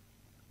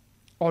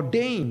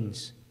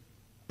 ordains,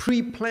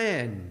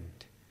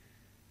 pre-planned,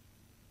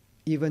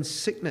 even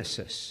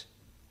sicknesses,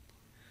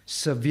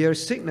 severe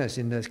sickness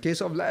in the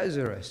case of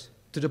Lazarus,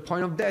 to the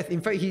point of death.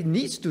 In fact, he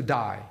needs to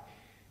die.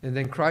 And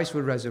then Christ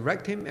will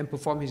resurrect him and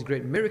perform his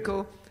great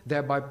miracle,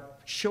 thereby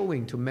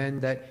showing to men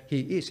that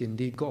he is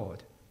indeed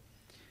God.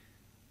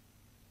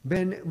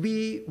 When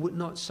we would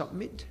not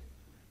submit,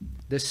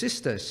 the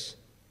sisters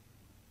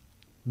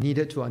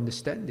needed to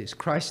understand this.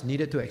 Christ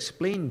needed to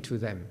explain to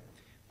them,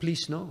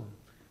 please no.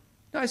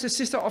 Now as a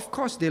sister, of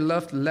course they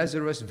loved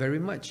Lazarus very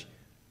much.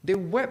 They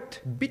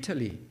wept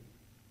bitterly.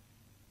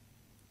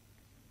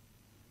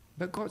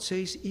 But God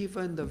says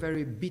even the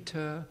very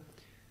bitter,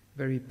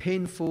 very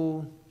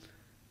painful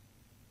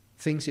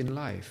things in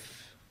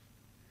life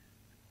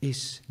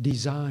is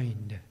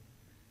designed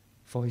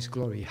for His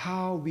glory.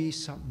 How we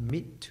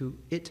submit to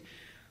it,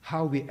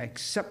 how we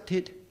accept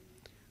it,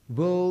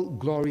 will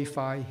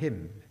glorify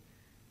Him.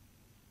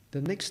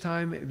 The next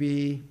time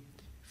we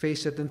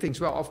face certain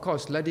things, well, of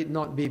course, let it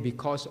not be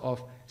because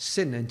of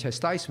sin and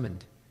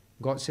chastisement.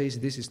 God says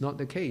this is not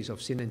the case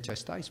of sin and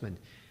chastisement.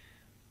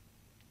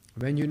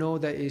 When you know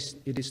that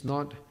it is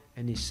not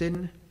any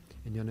sin,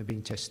 and you're not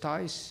being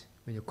chastised,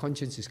 when your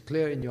conscience is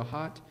clear in your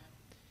heart,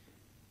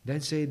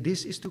 then say,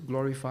 this is to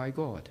glorify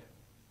God.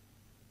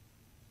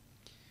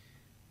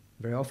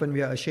 Very often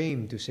we are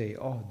ashamed to say,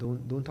 oh,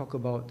 don't talk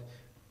about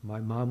my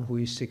mom who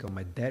is sick, or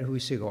my dad who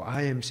is sick, or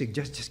I am sick.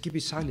 Just keep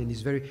it silent.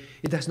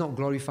 It does not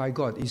glorify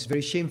God. It's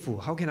very shameful.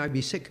 How can I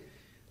be sick?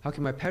 How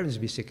can my parents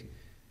be sick?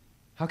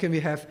 How can we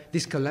have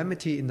this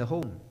calamity in the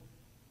home?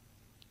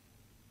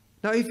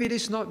 Now, if it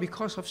is not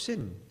because of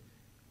sin,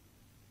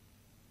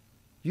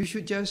 you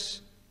should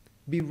just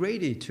be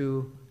ready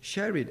to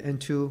share it and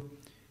to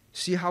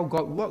See how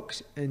God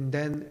works, and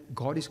then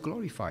God is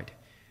glorified.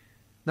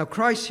 Now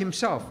Christ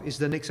himself is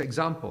the next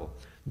example.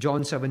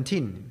 John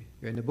 17.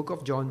 We're in the book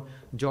of John,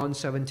 John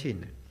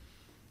 17.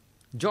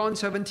 John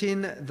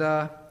 17,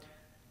 the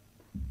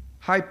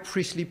high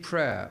priestly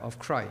prayer of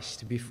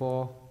Christ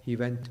before he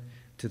went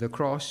to the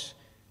cross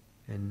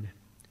and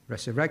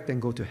resurrect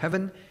and go to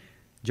heaven.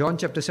 John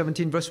chapter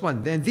 17 verse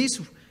 1. Then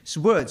these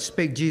words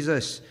spake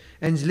Jesus,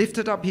 and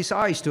lifted up his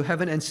eyes to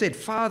heaven and said,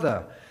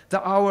 Father,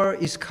 the hour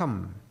is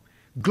come.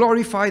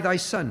 Glorify thy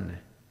Son,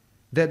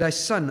 that thy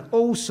Son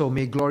also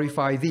may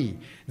glorify thee.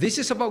 This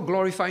is about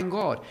glorifying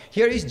God.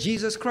 Here is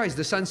Jesus Christ.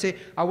 The Son say,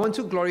 I want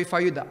to glorify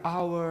you. The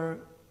hour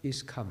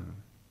is come.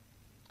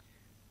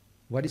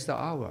 What is the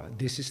hour?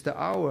 This is the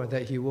hour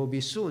that he will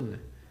be soon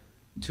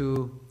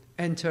to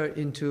enter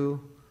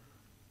into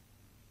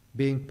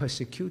being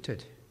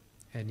persecuted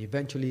and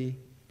eventually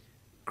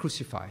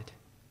crucified.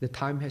 The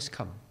time has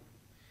come.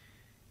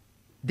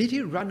 Did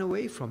he run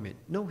away from it?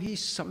 No, he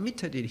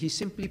submitted it. He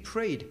simply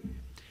prayed,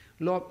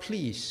 Lord,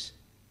 please,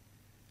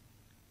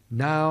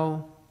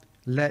 now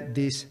let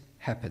this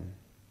happen.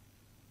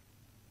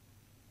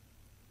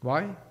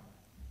 Why?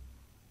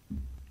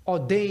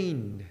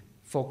 Ordained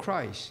for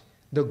Christ,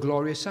 the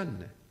glorious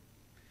Son.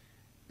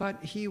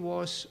 But he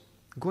was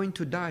going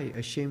to die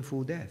a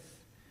shameful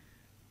death.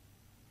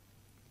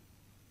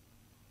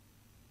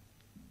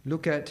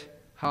 Look at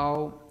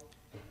how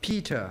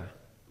Peter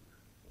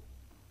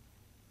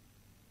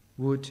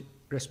would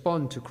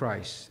respond to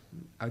Christ.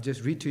 I'll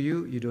just read to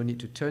you. You don't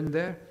need to turn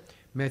there.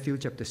 Matthew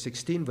chapter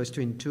 16, verse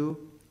 22.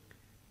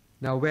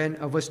 Now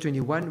verse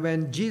 21,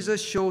 when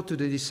Jesus showed to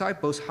the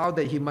disciples how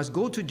that he must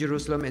go to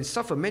Jerusalem and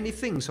suffer many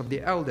things of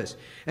the elders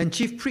and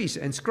chief priests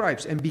and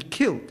scribes and be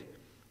killed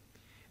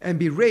and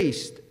be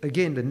raised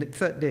again the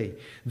third day.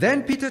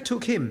 Then Peter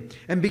took him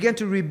and began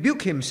to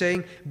rebuke him,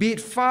 saying, Be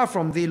it far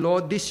from thee,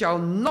 Lord, this shall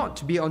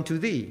not be unto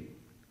thee.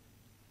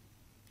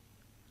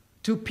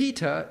 To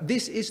Peter,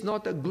 this is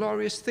not a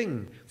glorious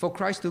thing for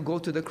Christ to go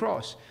to the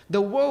cross.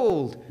 The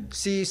world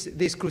sees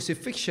this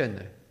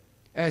crucifixion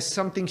as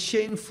something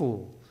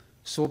shameful.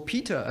 So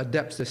Peter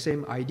adapts the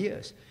same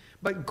ideas.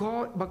 But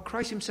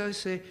Christ himself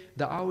says,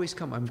 the hour is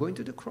come. I'm going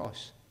to the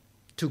cross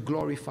to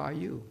glorify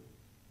you.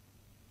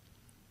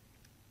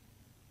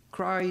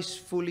 Christ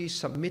fully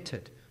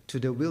submitted to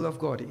the will of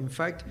God. In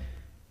fact,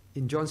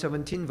 in John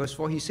 17 verse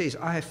 4, he says,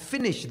 I have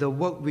finished the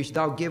work which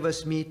thou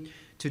gavest me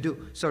to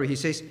do. Sorry, he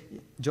says,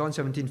 John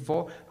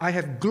 17:4, I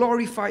have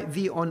glorified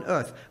thee on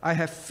earth. I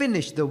have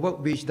finished the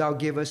work which thou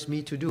gavest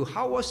me to do.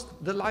 How was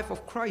the life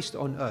of Christ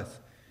on earth?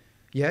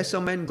 Yes,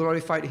 some men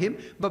glorified him,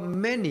 but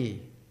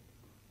many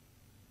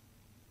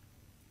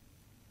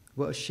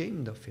were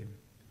ashamed of him.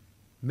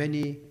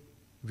 Many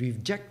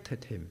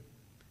rejected him.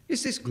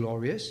 Is this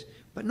glorious?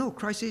 But no,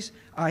 Christ says,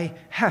 I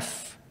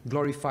have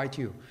glorified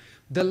you.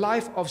 The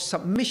life of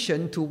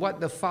submission to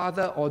what the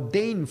Father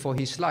ordained for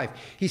his life.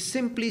 He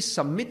simply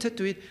submitted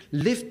to it,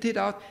 lifted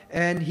out,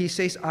 and he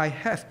says, I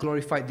have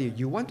glorified thee.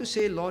 You want to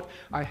say, Lord,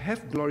 I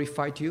have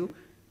glorified you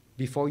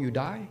before you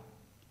die?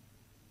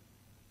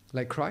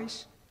 Like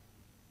Christ?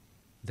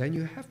 Then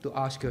you have to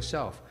ask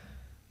yourself,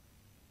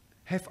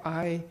 have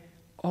I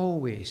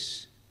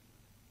always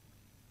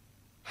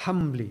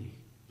humbly,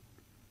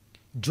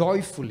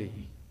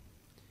 joyfully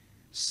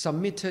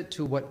submitted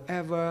to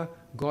whatever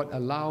God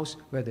allows,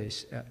 whether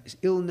it's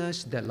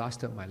illness that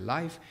lasted my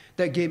life,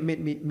 that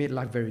made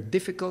life very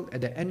difficult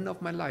at the end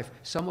of my life?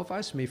 Some of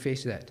us may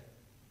face that.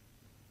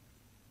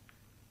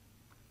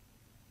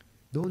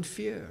 Don't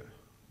fear.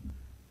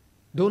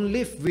 Don't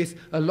live with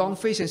a long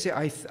face and say,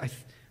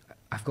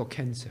 I've got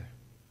cancer.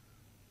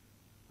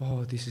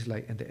 Oh, this is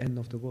like at the end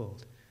of the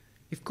world.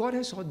 If God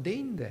has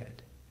ordained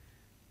that,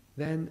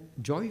 then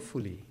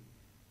joyfully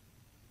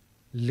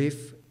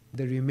live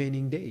the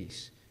remaining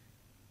days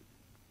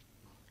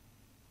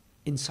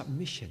in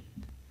submission.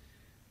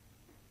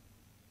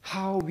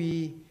 How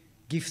we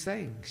give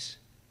thanks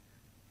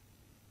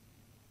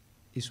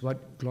is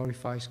what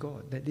glorifies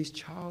God, that this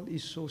child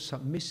is so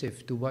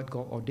submissive to what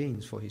God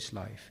ordains for his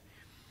life.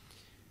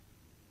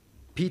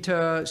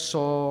 Peter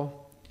saw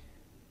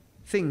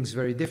things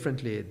very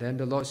differently. Then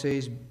the Lord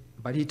says,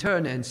 but he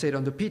turned and said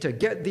unto Peter,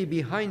 Get thee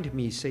behind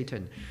me,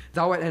 Satan.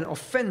 Thou art an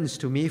offense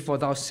to me, for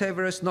thou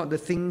severest not the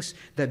things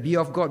that be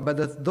of God,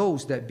 but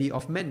those that be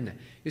of men.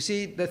 You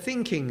see, the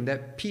thinking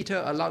that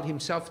Peter allowed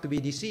himself to be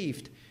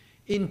deceived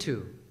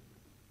into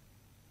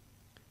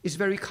is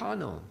very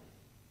carnal.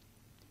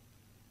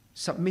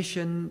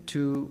 Submission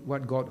to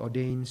what God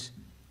ordains,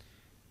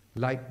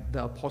 like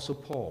the Apostle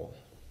Paul,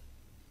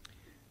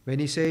 when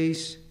he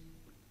says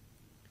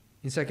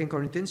in 2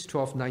 Corinthians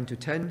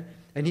 12:9-10,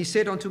 and he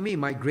said unto me,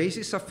 My grace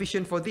is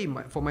sufficient for thee,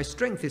 for my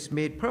strength is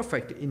made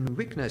perfect in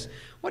weakness.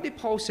 What did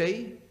Paul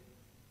say?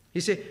 He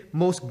said,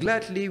 Most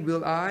gladly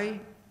will I,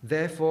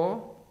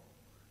 therefore,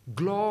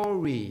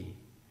 glory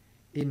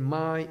in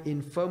my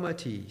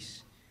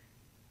infirmities.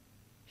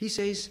 He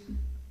says,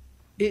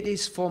 it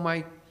is for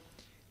my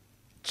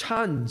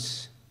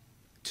chance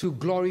to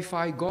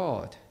glorify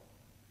God.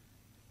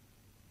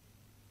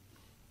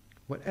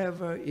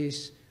 Whatever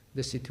is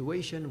the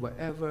situation,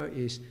 whatever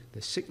is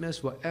the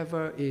sickness,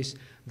 whatever is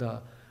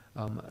the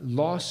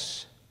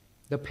loss,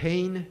 the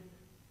pain.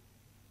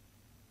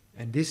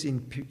 And this,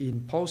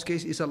 in Paul's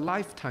case, is a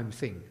lifetime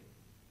thing.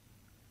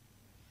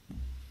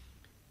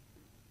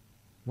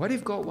 What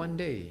if God one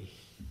day,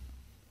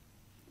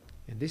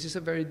 and this is a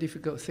very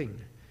difficult thing,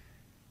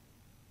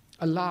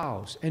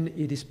 allows, and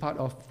it is part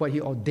of what He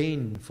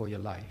ordained for your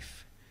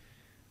life,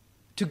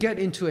 to get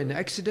into an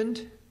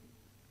accident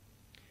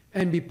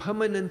and be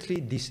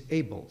permanently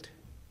disabled?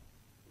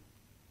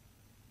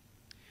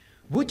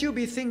 Would you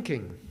be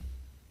thinking,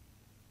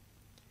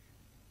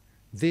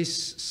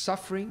 this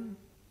suffering,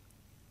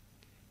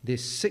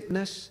 this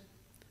sickness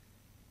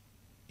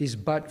is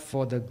but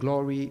for the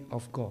glory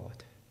of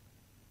God?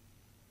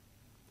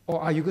 Or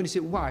are you going to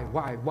say, why,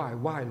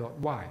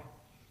 Lord, why?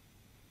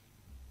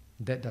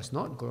 That does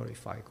not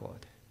glorify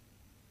God.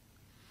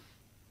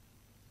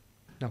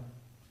 Now,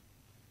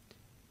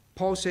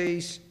 Paul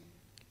says,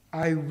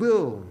 I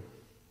will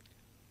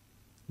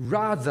I'd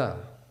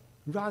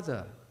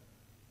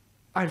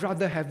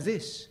rather have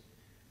this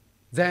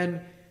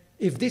than,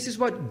 if this is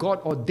what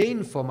God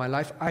ordained for my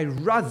life, I'd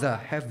rather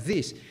have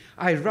this.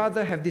 I'd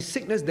rather have this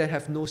sickness than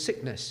have no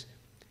sickness.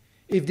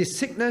 If this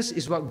sickness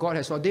is what God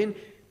has ordained,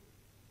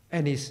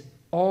 and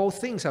all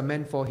things are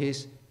meant for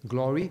His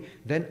glory,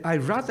 then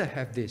I'd rather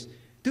have this.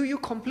 Do you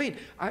complain?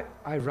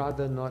 I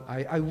rather not.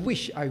 I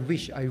wish I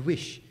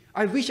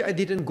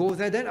didn't go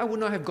there. Then I would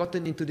not have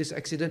gotten into this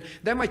accident.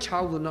 Then my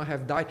child would not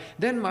have died.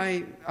 Then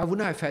I would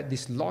not have had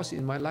this loss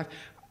in my life.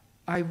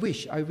 I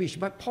wish.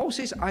 But Paul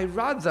says, I'd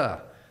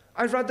rather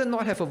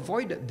not have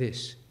avoided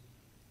this.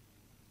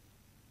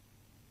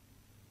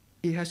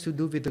 It has to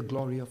do with the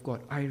glory of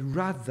God. I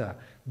rather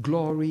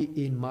glory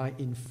in my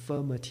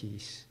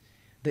infirmities.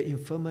 The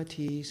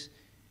infirmities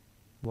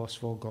was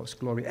for God's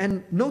glory.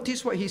 And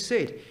notice what he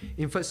said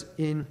in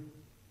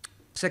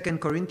 2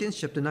 Corinthians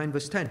chapter 9,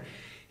 verse 10.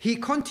 He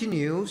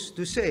continues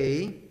to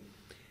say,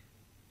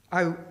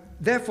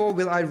 therefore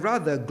will I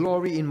rather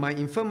glory in my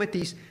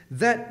infirmities,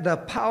 that the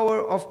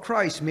power of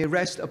Christ may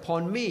rest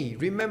upon me.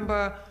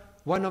 Remember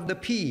one of the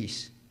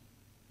P's.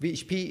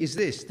 Which P is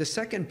this? The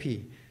second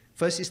P.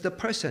 First is the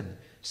person.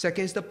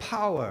 Second is the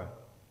power.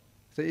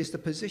 Third is the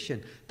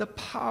position. The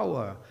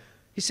power.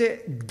 He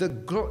said,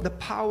 the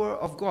power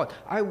of God.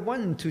 I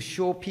want to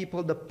show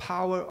people the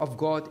power of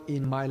God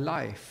in my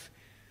life.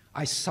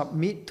 I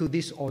submit to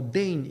this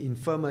ordained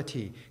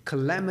infirmity,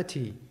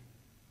 calamity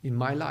in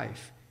my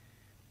life.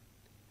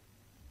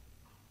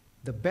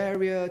 The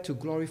barrier to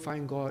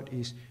glorifying God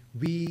is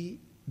we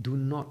do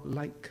not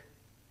like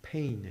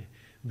pain.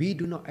 We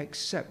do not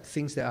accept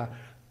things that are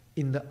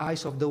in the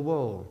eyes of the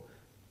world.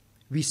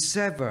 We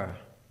sever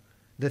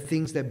the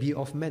things that be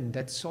of men.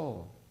 That's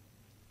all.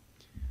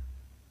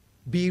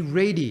 Be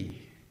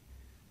ready,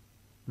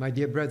 my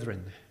dear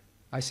brethren.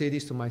 I say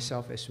this to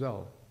myself as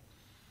well.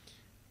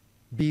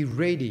 Be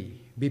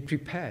ready, be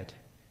prepared,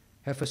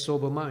 have a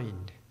sober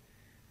mind,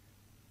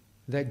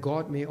 that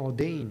God may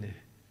ordain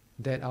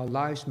that our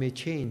lives may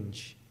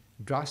change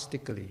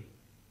drastically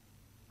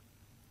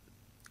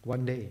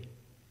one day.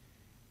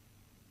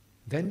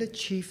 Then the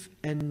chief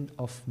end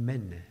of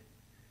men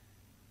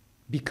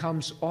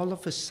becomes all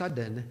of a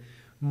sudden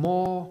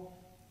more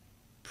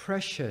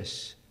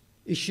precious.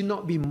 It should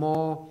not be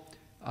more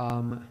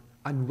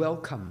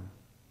unwelcome,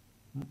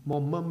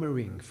 more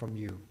murmuring from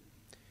you.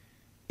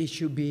 It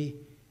should be,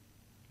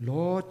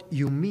 Lord,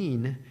 you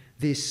mean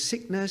this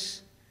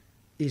sickness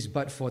is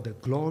but for the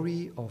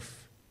glory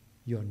of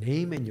your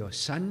name and your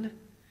Son?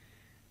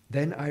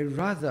 Then I'd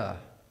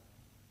rather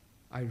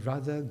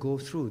go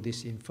through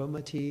this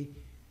infirmity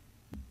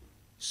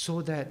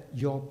so that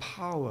your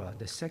power,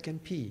 the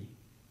second P,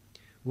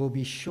 will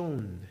be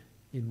shown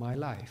in my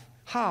life.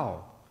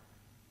 How?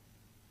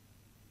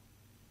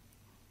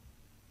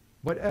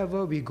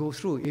 Whatever we go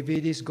through, if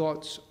it is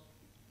God's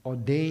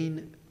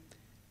ordained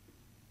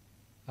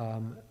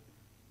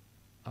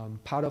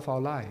part of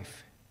our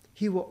life,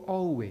 He will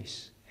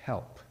always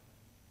help.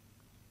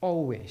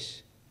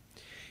 Always.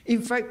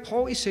 In fact,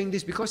 Paul is saying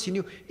this because he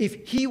knew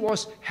if he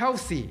was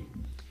healthy,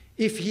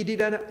 if he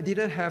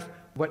didn't have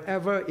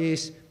whatever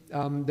is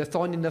the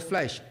thorn in the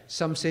flesh,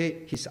 some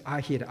say he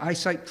had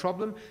eyesight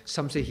problem,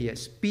 some say he had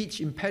speech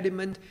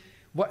impediment,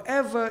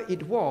 whatever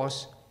it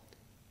was,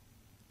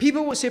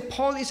 people would say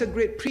Paul is a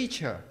great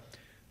preacher.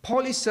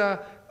 Paul is a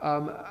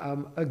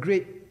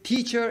great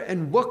teacher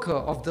and worker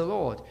of the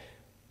Lord.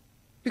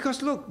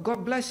 Because look,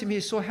 God bless him, he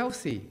is so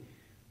healthy.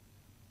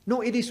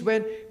 No, it is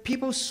when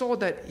people saw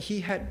that he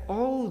had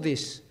all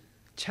these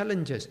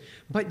challenges,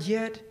 but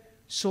yet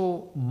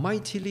so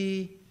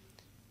mightily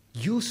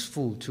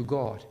useful to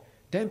God,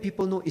 then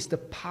people know it's the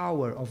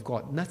power of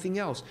God, nothing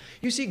else.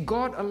 You see,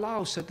 God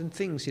allows certain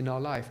things in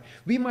our life.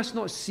 We must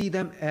not see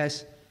them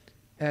as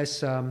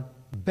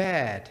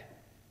bad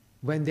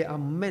when they are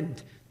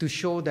meant to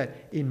show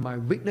that in my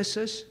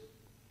weaknesses,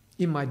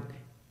 in my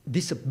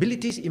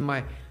disabilities, in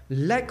my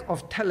lack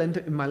of talent,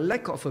 in my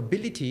lack of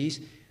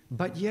abilities,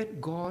 but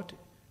yet God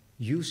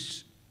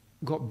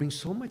brings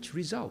so much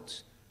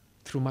results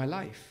through my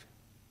life.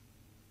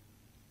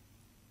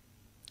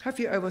 Have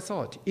you ever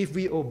thought, if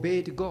we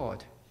obeyed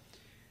God,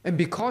 and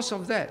because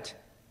of that,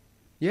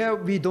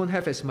 we don't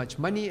have as much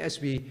money as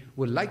we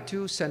would like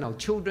to send our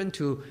children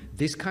to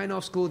this kind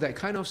of school, that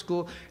kind of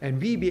school,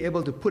 and we be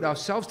able to put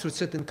ourselves through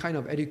certain kind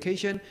of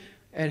education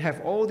and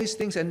have all these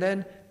things, and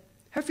then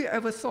have you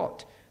ever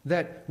thought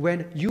that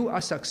when you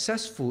are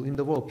successful in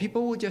the world,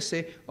 people will just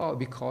say, oh,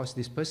 because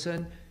this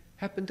person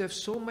happened to have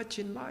so much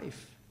in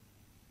life.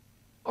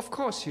 Of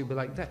course you'll be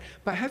like that.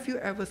 But have you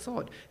ever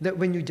thought that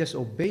when you just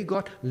obey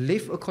God,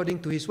 live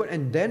according to His word,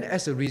 and then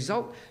as a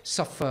result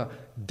suffer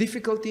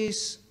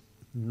difficulties,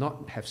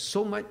 not have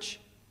so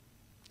much?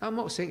 I'm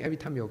not saying every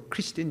time you're a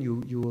Christian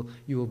you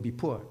will be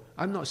poor.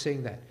 I'm not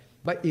saying that.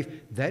 But if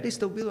that is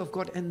the will of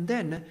God, and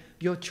then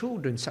your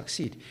children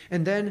succeed,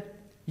 and then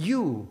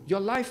your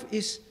life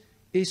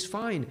is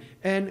fine,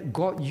 and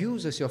God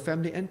uses your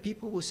family, and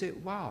people will say,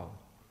 wow,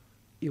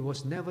 it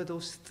was never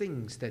those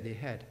things that they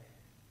had.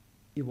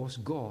 It was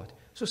God.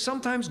 So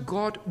sometimes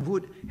God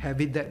would have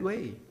it that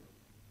way.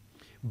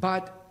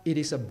 But it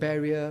is a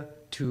barrier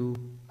to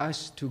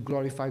us to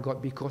glorify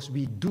God because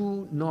we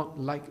do not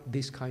like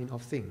this kind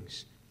of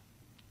things.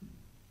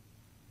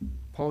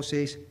 Paul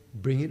says,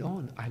 bring it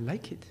on. I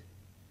like it.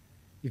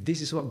 If this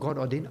is what God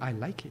ordained, I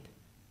like it.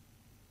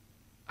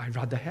 I'd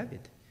rather have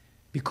it.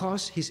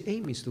 Because his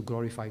aim is to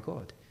glorify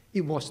God.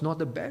 It was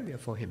not a barrier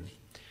for him.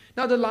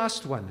 Now the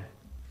last one.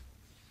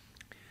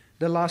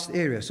 The last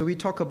area. So we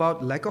talk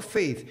about lack of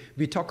faith.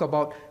 We talk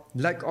about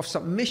lack of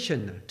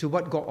submission to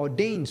what God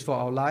ordains for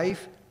our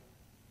life.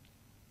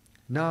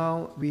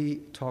 Now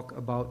we talk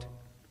about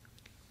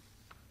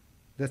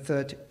the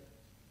third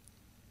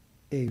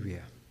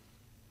area.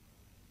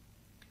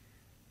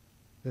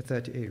 The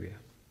third area.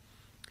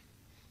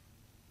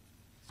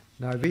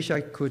 Now I wish I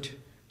could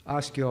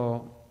ask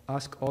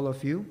all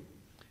of you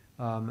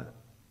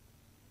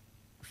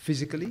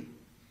physically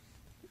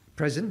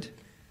present,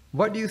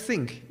 what do you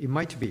think it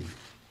might be?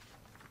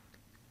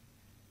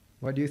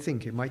 What do you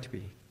think it might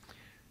be?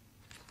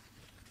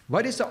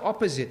 What is the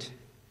opposite?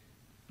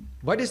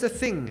 What is the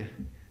thing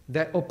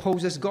that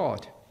opposes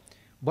God?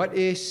 What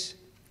is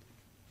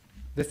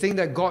the thing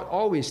that God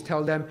always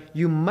tells them,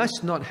 you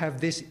must not have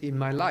this in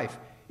my life,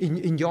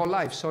 in your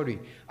life, sorry.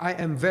 I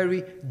am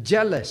very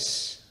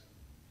jealous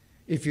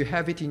if you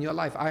have it in your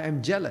life. I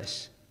am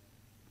jealous.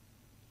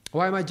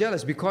 Why am I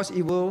jealous? Because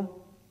it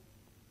will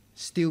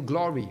steal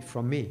glory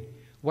from me.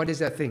 What is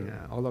that thing?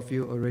 All of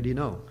you already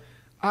know.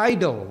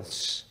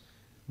 Idols.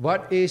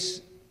 What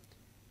is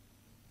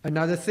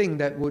another thing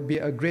that would be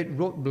a great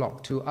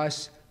roadblock to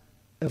us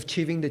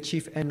achieving the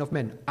chief end of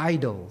man?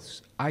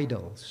 Idols.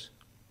 Idols.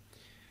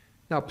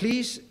 Now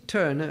please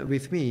turn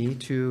with me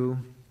to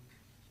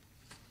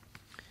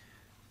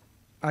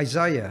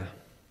Isaiah.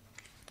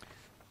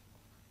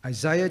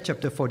 Isaiah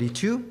chapter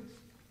 42.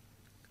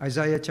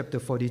 Isaiah chapter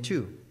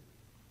 42.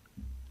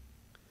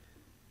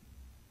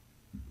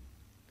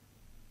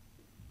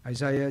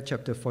 Isaiah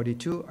chapter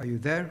 42. Are you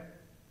there?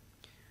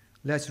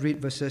 Let's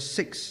read verses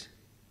 6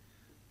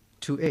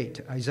 to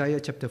 8.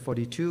 Isaiah chapter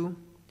 42,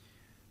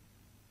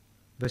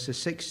 verses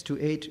 6 to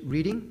 8,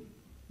 reading.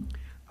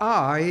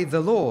 I,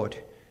 the Lord,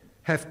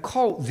 have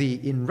called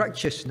thee in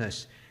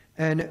righteousness,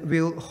 and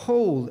will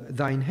hold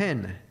thine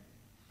hand,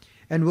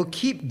 and will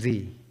keep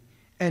thee,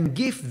 and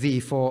give thee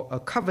for a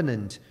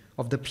covenant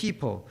of the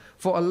people,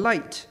 for a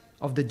light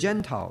of the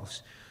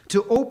Gentiles,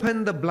 to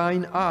open the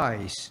blind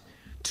eyes,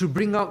 to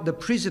bring out the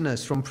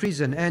prisoners from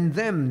prison, and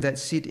them that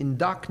sit in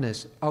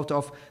darkness out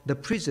of the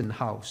prison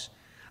house.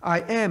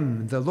 I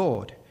am the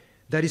Lord,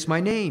 that is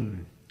my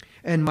name,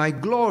 and my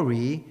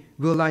glory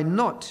will I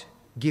not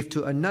give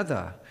to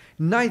another,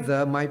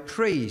 neither my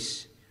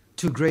praise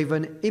to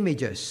graven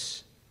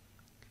images.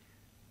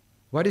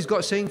 What is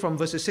God saying from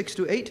verses 6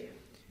 to 8?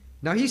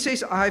 Now he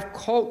says, I have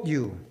called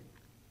you,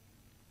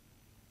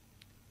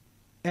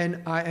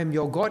 and I am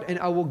your God, and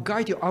I will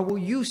guide you, I will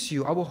use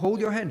you, I will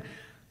hold your hand,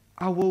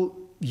 I will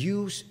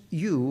use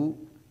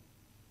you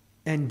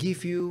and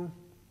give you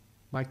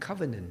my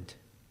covenant.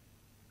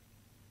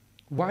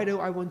 Why do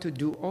I want to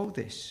do all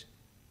this?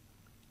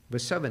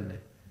 Verse 7,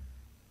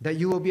 that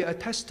you will be a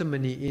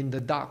testimony in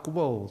the dark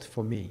world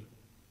for me.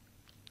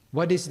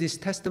 What is this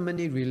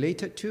testimony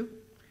related to?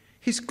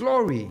 His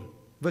glory.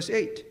 Verse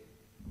 8,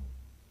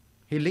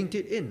 he linked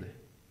it in.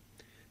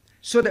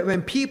 So that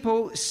when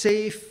people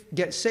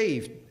get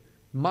saved,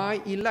 my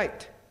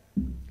elect,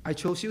 I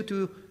chose you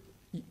to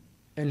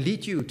and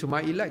lead you to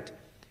my elect.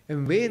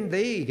 And when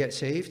they get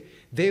saved,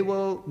 they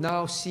will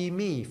now see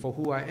me for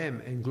who I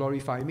am and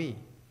glorify me.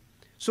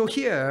 So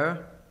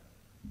here,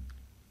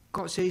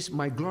 God says,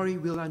 my glory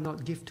will I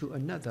not give to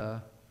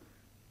another,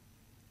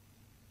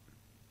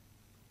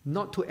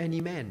 not to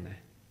any man.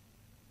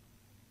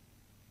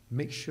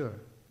 Make sure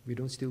we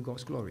don't steal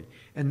God's glory.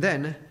 And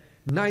then,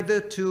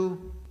 neither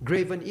to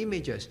graven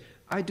images.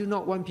 I do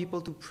not want people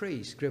to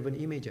praise graven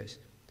images.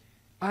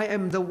 I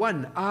am the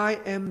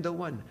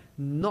one,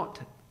 not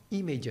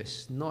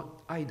images, not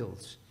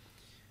idols.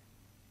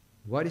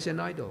 What is an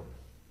idol?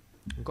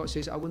 God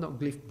says, I will not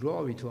give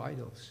glory to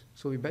idols.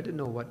 So we better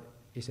know what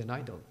is an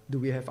idol. Do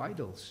we have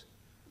idols?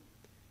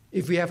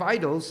 If we have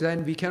idols,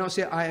 then we cannot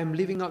say, I am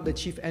living out the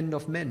chief end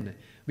of men.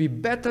 We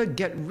better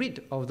get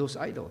rid of those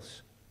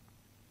idols.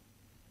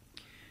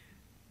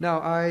 Now,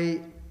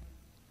 I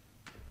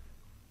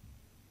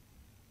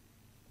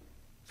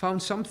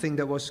found something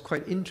that was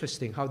quite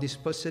interesting, how this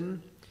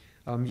person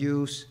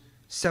used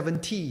 7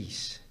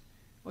 T's.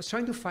 I was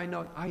trying to find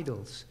out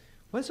idols.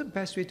 What's the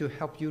best way to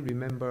help you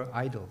remember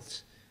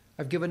idols?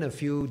 I've given a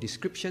few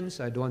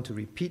descriptions. I don't want to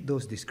repeat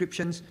those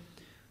descriptions.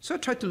 So I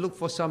tried to look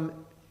for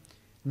some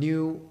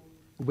new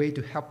way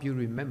to help you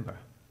remember.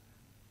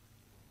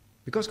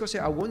 Because God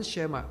said, I won't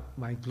share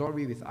my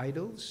glory with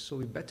idols, so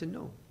we better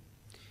know.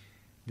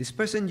 This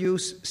person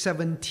used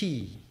 7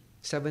 T's,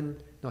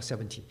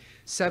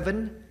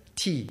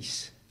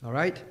 all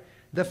right?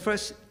 The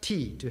first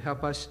T to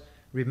help us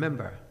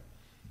remember.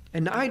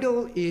 An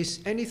idol is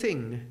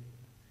anything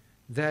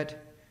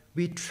that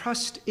we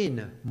trust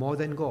in more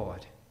than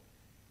God.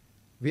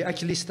 We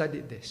actually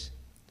studied this.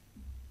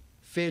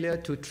 Failure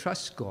to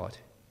trust God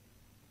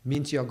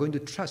means you are going to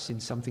trust in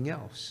something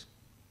else.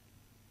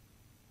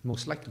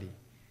 Most likely.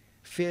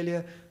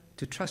 Failure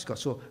to trust God.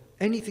 So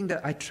anything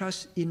that I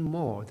trust in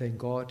more than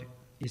God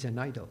is an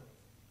idol.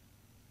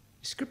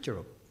 It's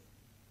scriptural.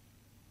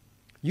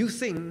 You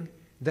think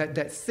that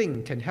that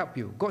thing can help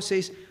you. God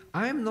says,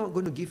 I am not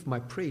going to give my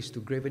praise to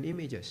graven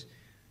images.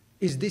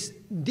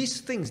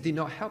 These things did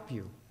not help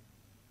you.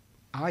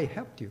 I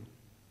helped you.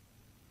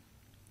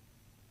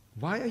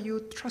 Why are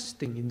you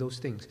trusting in those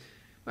things?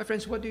 My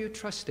friends, what do you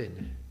trust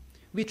in?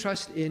 We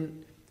trust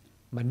in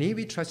money,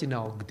 we trust in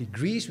our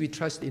degrees, we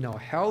trust in our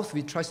health,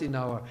 we trust in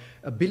our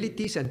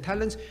abilities and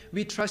talents,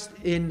 we trust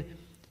in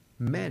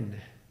men.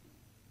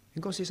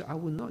 And God says, I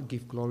will not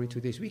give glory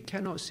to this. We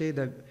cannot say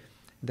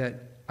that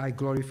I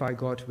glorify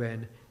God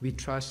when we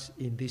trust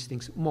in these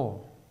things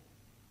more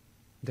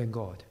than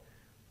God.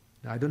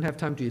 Now, I don't have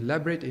time to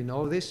elaborate in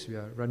all this. We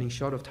are running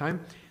short of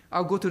time.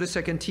 I'll go to the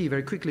second T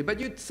very quickly, but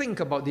you think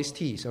about these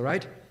T's, all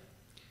right?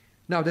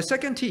 Now, the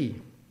second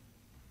T,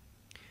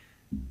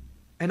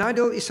 an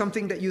idol is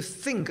something that you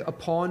think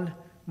upon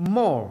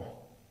more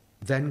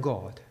than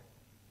God.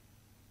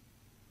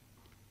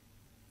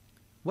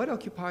 What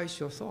occupies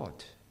your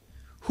thought?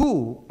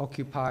 Who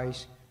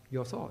occupies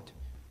your thought?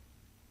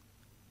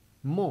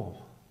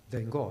 More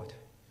than God.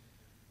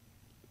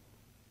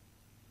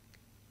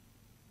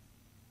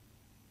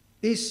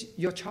 Is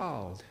your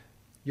child,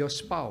 your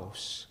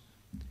spouse,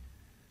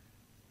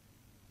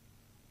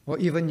 or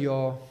even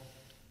your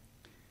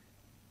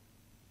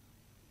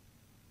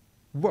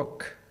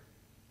work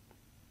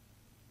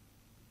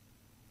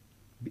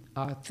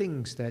are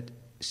things that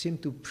seem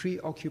to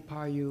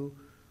preoccupy you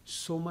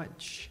so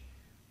much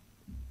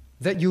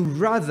that you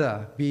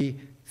rather be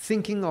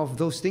thinking of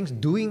those things,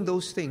 doing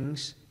those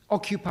things,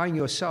 occupying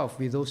yourself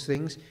with those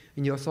things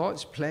in your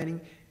thoughts,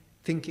 planning,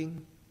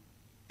 thinking,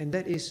 and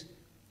that is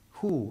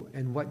who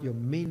and what you're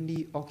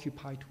mainly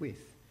occupied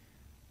with.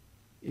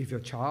 If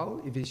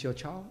it's your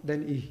child,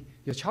 then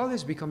your child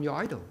has become your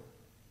idol.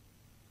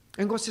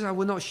 And God says, I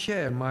will not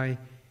share my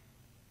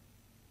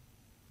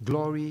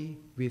glory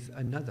with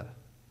another.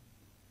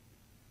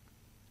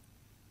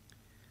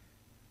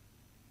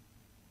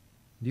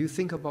 Do you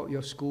think about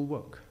your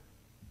schoolwork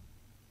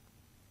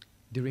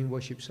during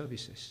worship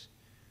services,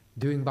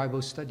 during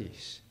Bible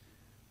studies?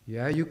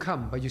 Yeah, you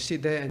come, but you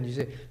sit there and you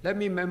say, let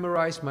me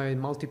memorize my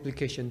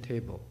multiplication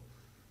table.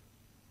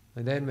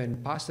 And then when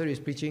pastor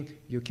is preaching,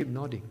 you keep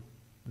nodding.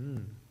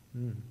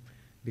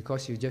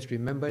 Because you just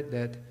remembered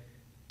that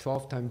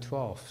 12 times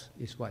 12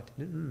 is what?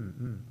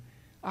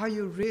 Are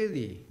you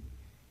really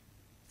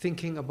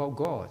thinking about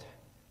God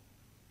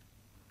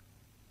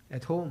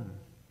at home?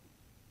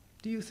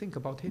 Do you think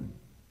about Him?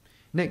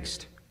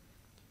 Next,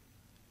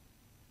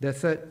 the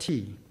third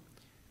T.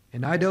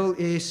 An idol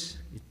is,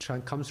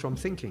 comes from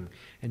thinking.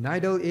 An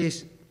idol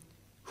is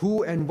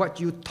who and what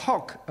you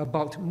talk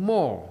about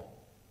more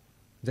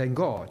than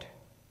God.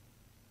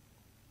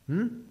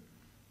 We're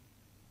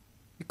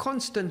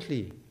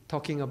constantly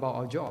talking about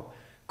our job,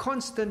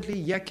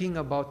 constantly yakking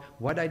about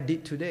what I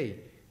did today,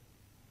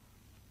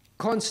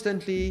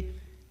 constantly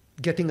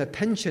getting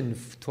attention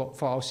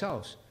for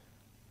ourselves.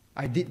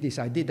 I did this,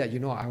 I did that,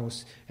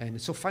 and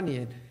it's so funny,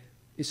 and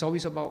it's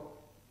always about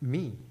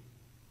me.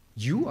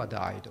 You are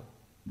the idol.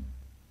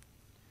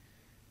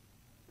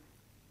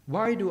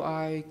 Why do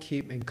I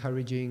keep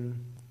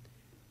encouraging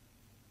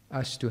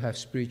us to have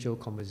spiritual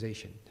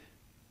conversation?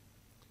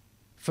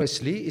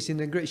 Firstly, it's in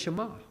the Great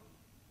Shema.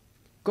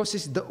 God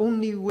says the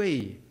only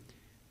way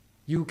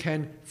you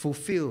can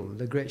fulfill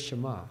the Great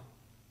Shema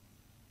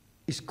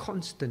is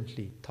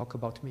constantly talk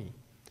about me.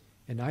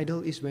 An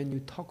idol is when you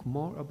talk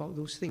more about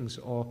those things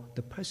or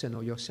the person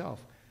or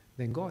yourself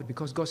than God,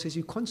 because God says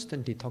you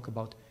constantly talk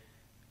about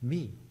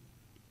me.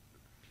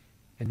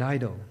 An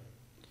idol.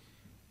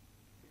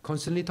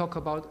 Constantly talk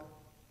about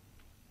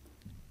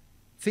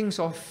things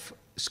of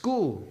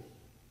school,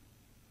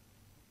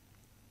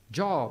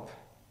 job,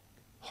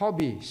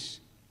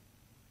 hobbies,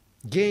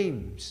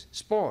 games,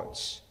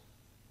 sports.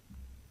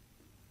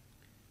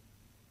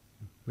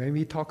 When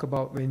we think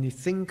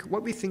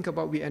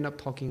about, we end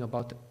up talking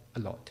about a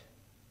lot.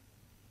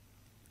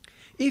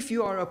 If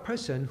you are a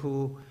person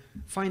who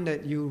find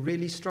that you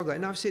really struggle,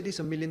 and I've said this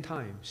a million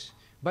times,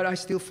 but I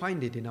still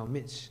find it in our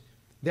midst.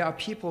 There are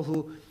people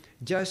who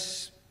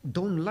just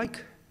don't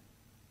like.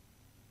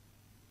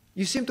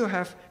 You seem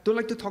to don't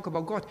like to talk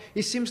about God.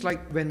 It seems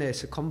like when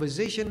there's a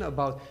conversation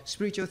about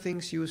spiritual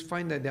things, you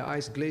find that their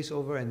eyes glaze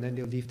over and then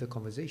they'll leave the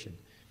conversation.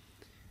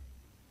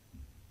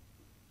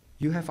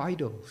 You have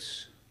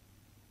idols.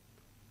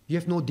 You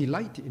have no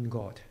delight in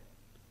God.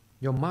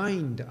 Your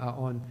mind are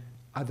on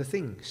other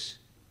things.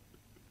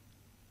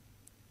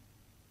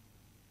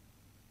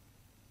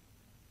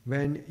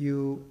 When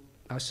you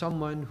are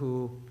someone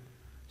who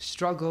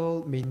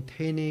struggle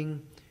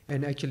maintaining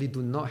and actually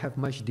do not have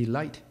much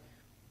delight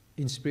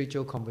in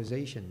spiritual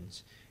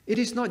conversations, it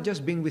is not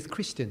just being with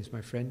Christians,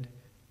 my friend.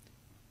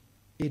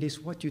 It is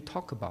what you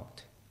talk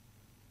about.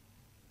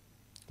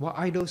 What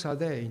idols are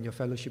there in your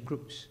fellowship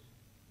groups?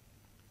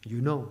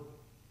 You know.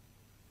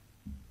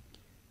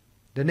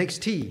 The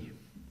next T,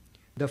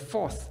 the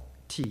fourth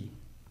T,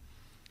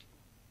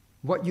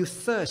 what you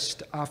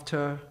thirst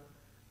after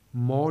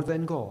more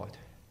than God.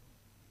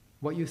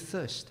 What you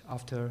thirst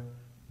after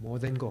more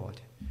than God.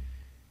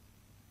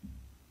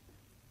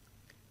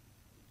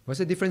 What's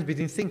the difference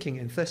between thinking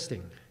and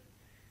thirsting?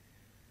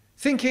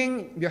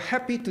 Thinking, you're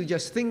happy to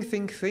just think,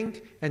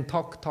 and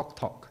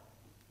talk.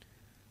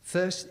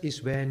 Thirst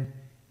is when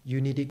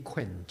you need it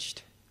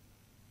quenched.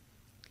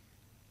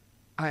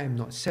 I am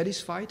not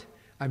satisfied,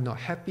 I'm not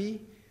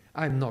happy,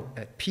 I'm not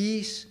at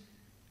peace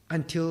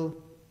until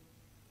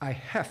I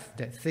have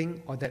that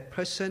thing or that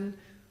person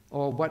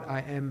or what I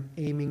am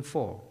aiming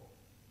for.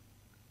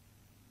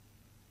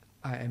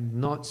 I am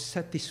not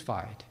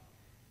satisfied,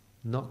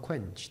 not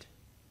quenched.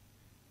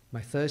 My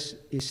thirst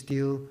is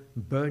still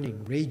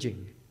burning,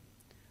 raging,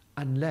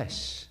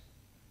 unless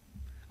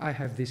I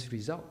have this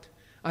result,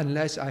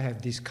 unless I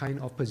have this kind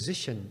of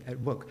position at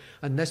work,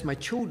 unless my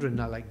children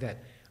are like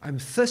that. I'm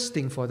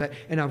thirsting for that,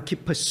 and I'll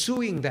keep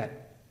pursuing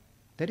that.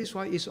 That is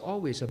why it's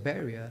always a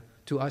barrier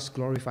to us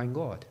glorifying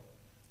God,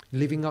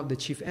 living out the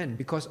chief end,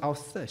 because our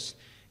thirst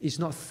is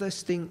not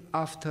thirsting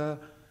after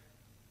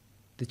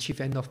the chief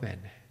end of man.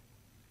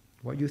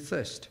 What you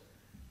thirst,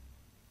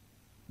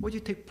 what you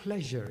take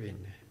pleasure in,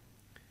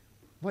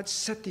 what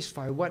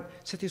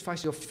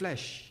satisfies your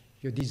flesh,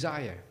 your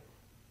desire,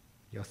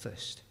 your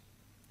thirst.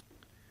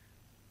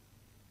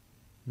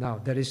 Now,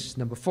 that is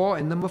number 4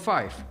 and number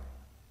 5.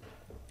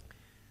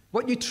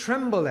 What you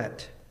tremble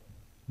at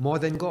more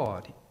than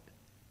God,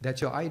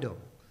 that's your idol.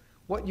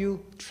 What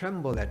you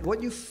tremble at,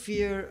 what you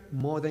fear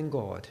more than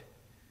God.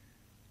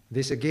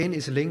 This again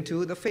is linked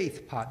to the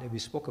faith part that we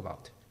spoke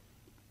about.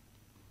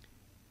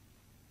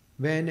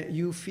 When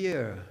you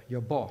fear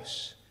your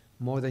boss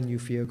more than you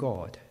fear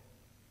God.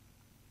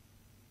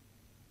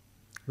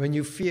 When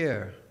you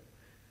fear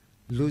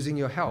losing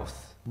your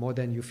health more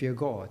than you fear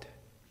God.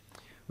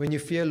 When you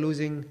fear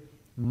losing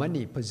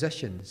money,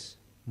 possessions,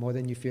 more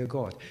than you fear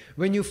God.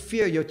 When you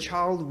fear your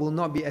child will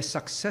not be as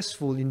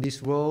successful in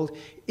this world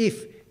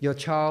if your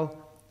child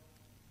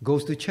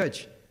goes to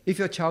church, if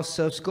your child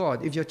serves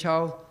God, if your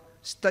child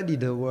studies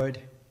the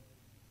Word.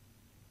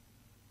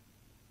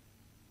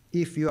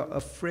 If you are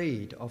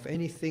afraid of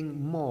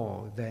anything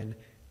more than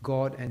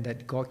God and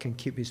that God can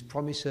keep His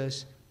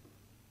promises,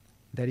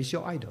 that is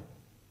your idol.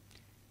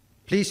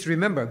 Please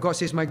remember, God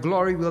says, my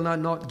glory will I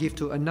not give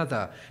to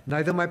another,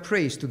 neither my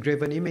praise to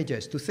graven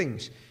images, to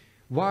things.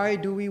 Why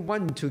do we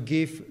want to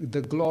give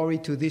the glory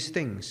to these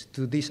things,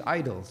 to these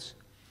idols?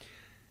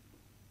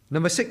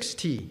 Number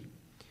 6T,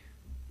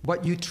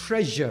 what you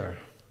treasure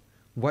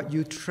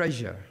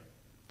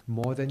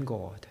more than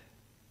God.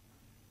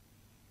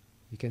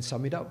 You can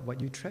sum it up, what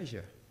you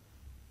treasure.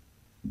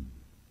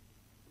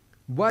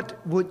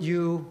 What would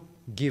you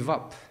give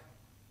up?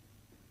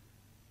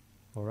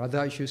 Or rather,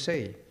 I should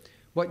say,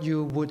 what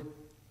you would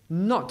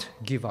not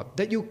give up,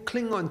 that you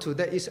cling on to,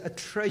 that is a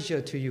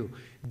treasure to you,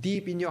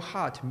 deep in your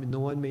heart, no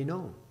one may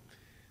know.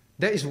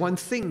 There is one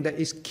thing that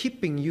is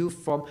keeping you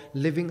from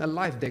living a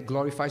life that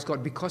glorifies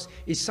God, because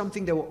it's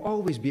something that will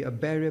always be a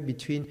barrier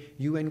between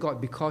you and God,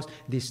 because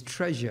this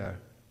treasure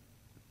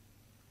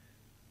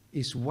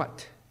is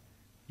what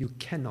you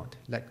cannot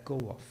let go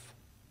of.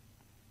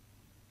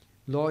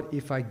 Lord,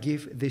 if I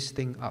give this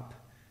thing up,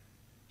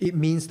 it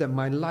means that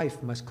my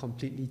life must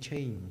completely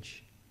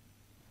change.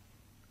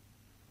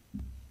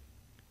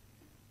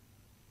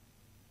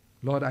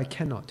 Lord, I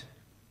cannot.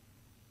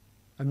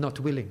 I'm not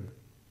willing.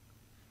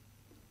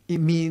 It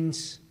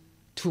means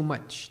too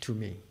much to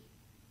me.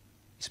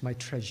 It's my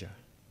treasure.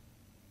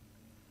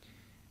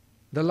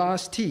 The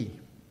last T.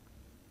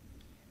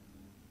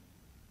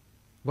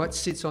 What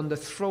sits on the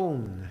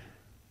throne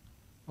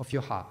of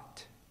your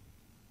heart?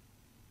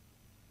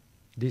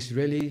 This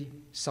really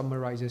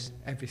summarizes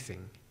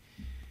everything.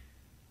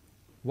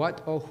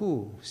 What or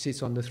who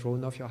sits on the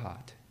throne of your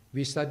heart?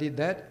 We studied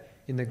that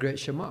in the Great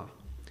Shema.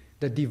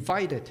 The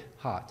divided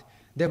heart.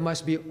 There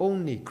must be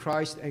only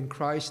Christ and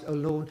Christ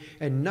alone,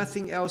 and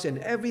nothing else, and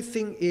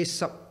everything is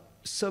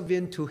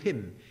subservient to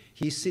Him.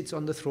 He sits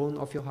on the throne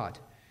of your heart.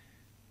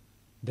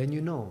 Then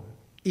you know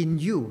In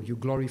you, you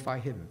glorify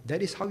Him.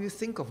 That is how you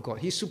think of God.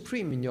 He's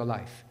supreme in your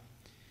life.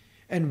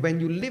 And when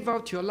you live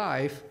out your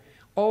life,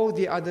 all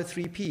the other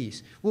 3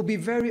 P's will be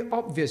very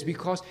obvious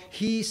because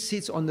He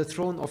sits on the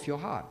throne of your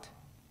heart.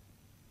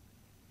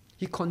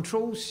 He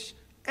controls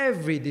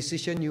every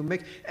decision you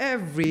make.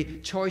 Every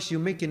choice you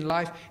make in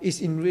life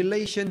is in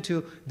relation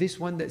to this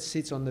one that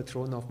sits on the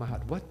throne of my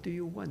heart. What do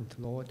you want,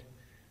 Lord?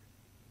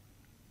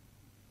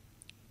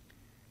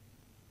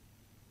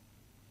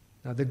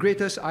 Now, the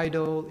greatest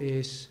idol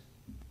is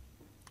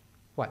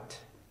what?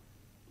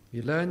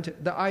 We learned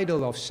the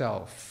idol of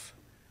self.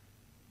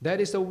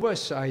 That is the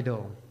worst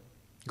idol.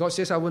 God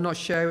says, I will not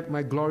share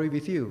my glory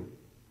with you.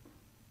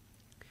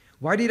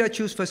 Why did I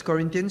choose 1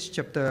 Corinthians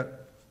chapter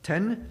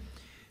 10?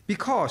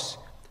 Because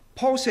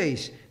Paul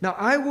says, now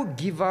I will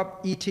give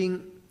up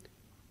eating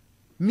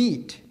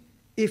meat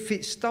if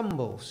it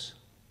stumbles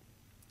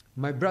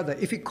my brother,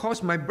 if it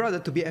causes my brother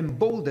to be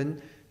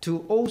emboldened to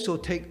also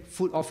take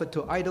food offered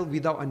to idol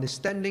without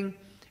understanding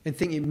and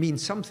think it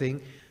means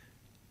something.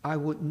 I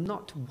would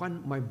not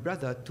want my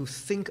brother to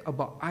think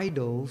about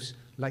idols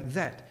like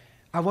that.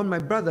 I want my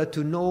brother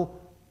to know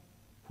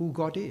who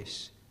God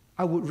is.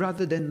 I would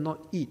rather than not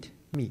eat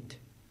meat.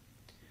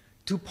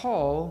 To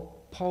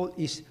Paul, Paul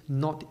is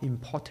not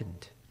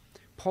important.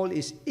 Paul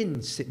is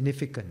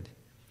insignificant.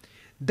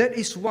 That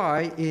is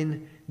why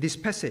in this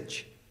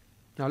passage,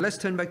 now let's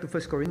turn back to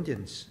 1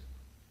 Corinthians.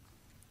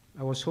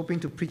 I was hoping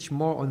to preach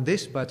more on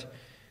this, but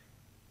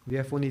we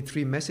have only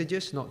 3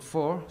 messages, not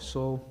 4,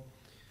 so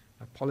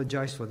I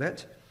apologize for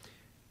that.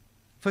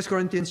 1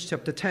 Corinthians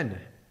chapter 10.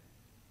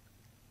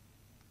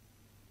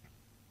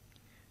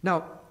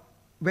 Now,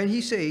 when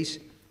he says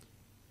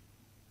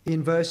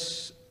in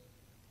verse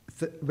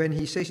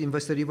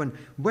 31,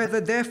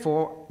 whether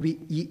therefore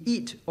ye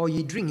eat or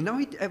ye drink, now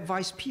he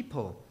advised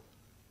people,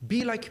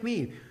 be like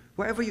me.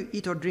 Whatever you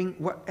eat or drink,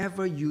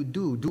 whatever you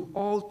do, do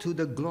all to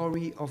the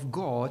glory of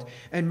God.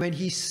 And when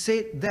he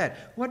said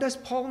that, what does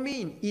Paul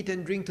mean, eat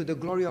and drink to the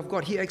glory of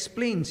God? He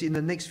explains in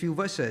the next few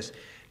verses.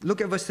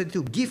 Look at verse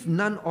 32. Give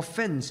none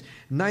offense,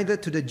 neither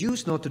to the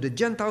Jews, nor to the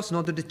Gentiles,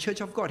 nor to the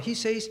church of God. He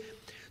says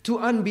to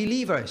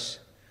unbelievers,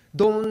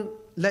 don't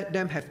let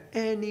them have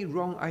any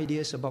wrong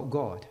ideas about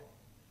God.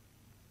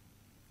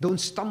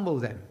 Don't stumble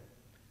them.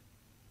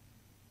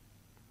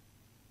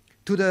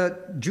 To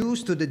the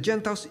Jews, to the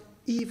Gentiles,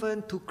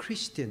 even to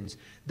Christians,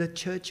 the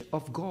church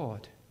of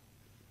God.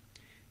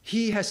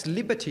 He has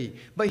liberty,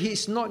 but he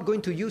is not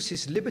going to use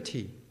his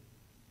liberty.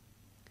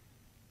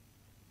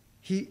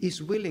 He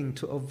is willing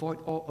to avoid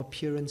all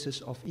appearances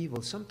of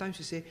evil. Sometimes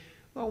you say,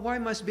 well, why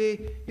must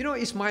be,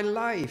 it's my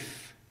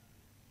life.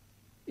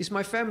 It's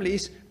my family,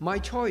 it's my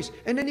choice.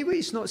 And anyway,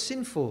 it's not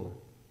sinful.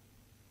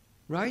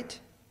 Right?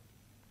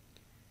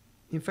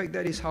 In fact,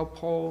 that is how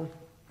Paul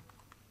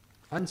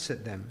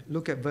answered them.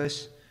 Look at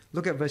verses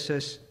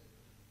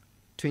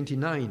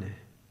 29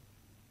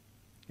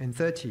 and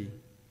 30.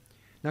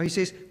 Now he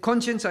says,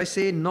 conscience I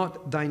say,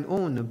 not thine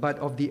own, but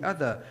of the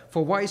other.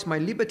 For why is my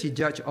liberty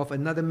judged of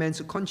another man's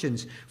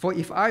conscience? For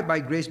if I by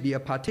grace be a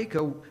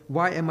partaker,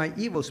 why am I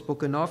evil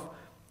spoken of?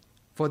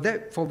 For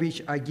that for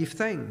which I give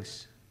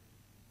thanks.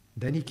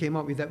 Then he came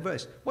up with that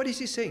verse. What is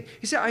he saying?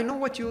 He said, I know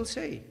what you will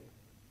say.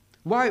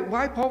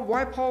 Why,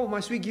 Paul,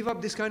 must we give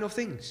up this kind of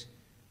things?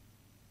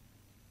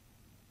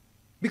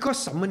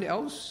 Because of someone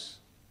else?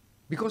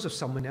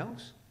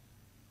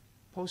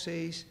 Paul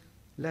says,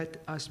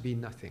 let us be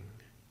nothing.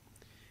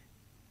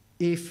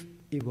 If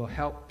it will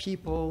help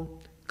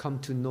people come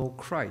to know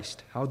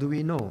Christ. How do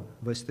we know?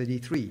 Verse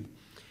 33.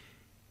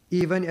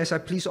 Even as I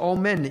please all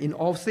men in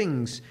all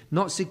things,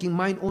 not seeking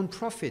mine own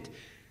profit,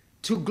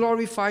 to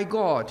glorify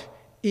God,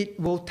 it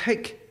will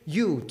take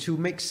you to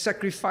make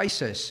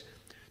sacrifices,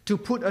 to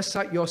put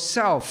aside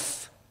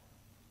yourself,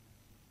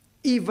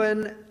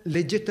 even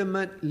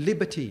legitimate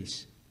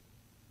liberties.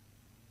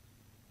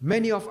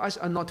 Many of us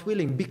are not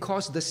willing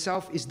because the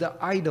self is the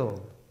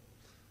idol.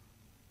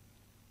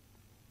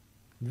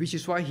 Which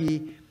is why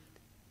he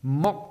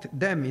mocked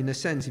them in a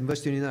sense in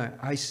verse 29.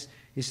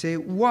 He said,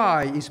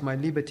 why is my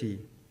liberty?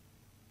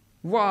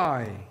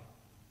 Why?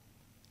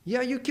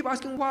 Yeah, you keep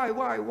asking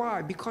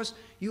why? Because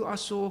you are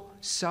so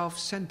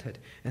self-centered.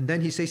 And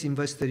then he says in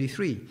verse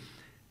 33,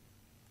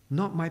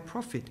 not my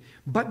profit,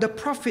 but the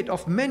profit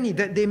of many,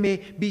 that they may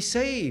be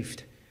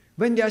saved.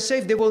 When they are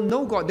saved, they will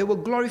know God, they will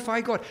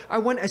glorify God. I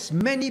want as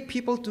many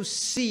people to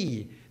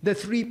see the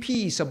 3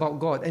 P's about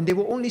God, and they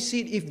will only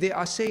see it if they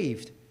are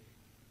saved.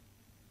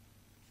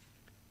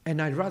 And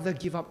I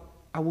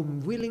will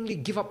willingly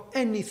give up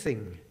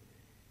anything,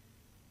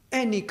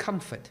 any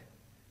comfort.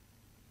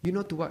 You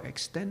know to what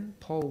extent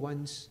Paul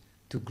wants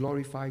to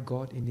glorify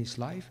God in his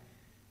life?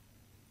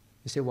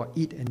 He said,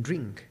 eat and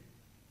drink.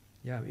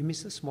 Yeah, it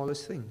means the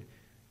smallest thing.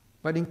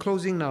 But in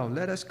closing now,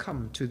 let us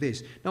come to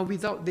this. Now,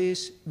 without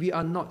this, we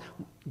are not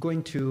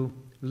going to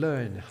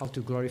learn how to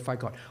glorify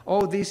God.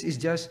 All this is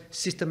just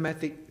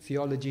systematic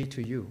theology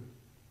to you.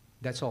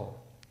 That's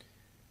all.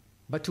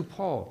 But to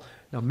Paul,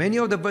 now many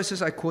of the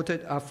verses I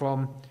quoted are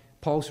from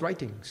Paul's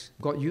writings.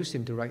 God used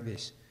him to write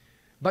this.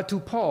 But to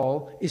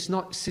Paul, it's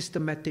not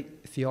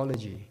systematic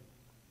theology.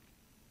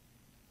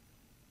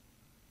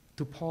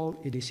 To Paul,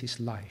 it is his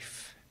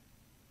life.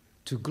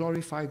 To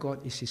glorify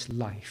God is his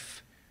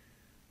life.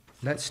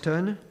 Let's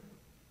turn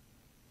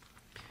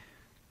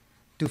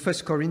to 1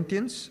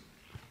 Corinthians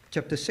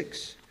chapter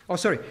 6. Oh,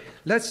 sorry.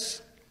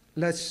 Let's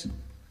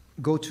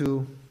go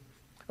to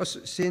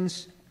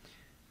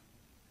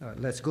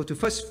let's go to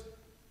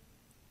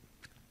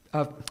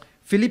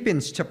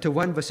Philippians chapter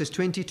 1 verses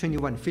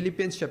 20-21.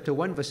 Philippians chapter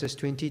 1 verses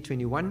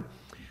 20-21.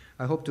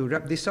 I hope to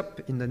wrap this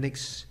up in the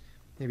next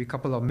maybe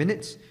couple of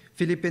minutes.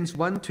 Philippians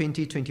 1,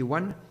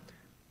 20-21.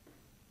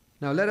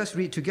 Now let us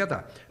read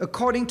together.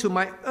 According to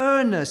my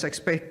earnest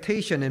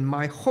expectation and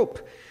my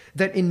hope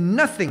that in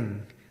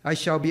nothing I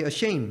shall be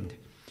ashamed,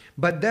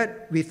 but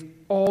that with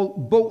all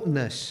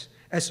boldness,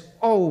 as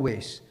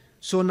always,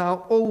 so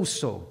now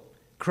also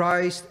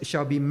Christ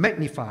shall be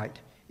magnified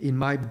in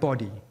my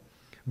body,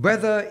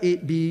 whether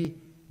it be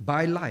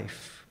by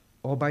life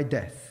or by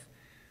death.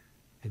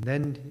 And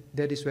then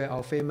that is where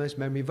our famous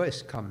memory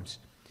verse comes.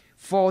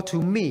 For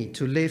to me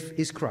to live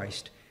is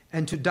Christ,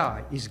 and to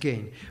die is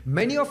gain.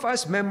 Many of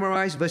us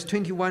memorize verse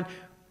 21,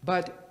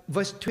 but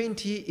verse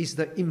 20 is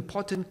the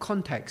important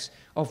context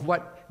of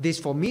what this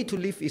for me to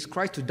live is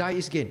Christ, to die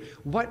is gain.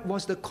 What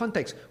was the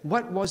context?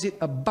 What was it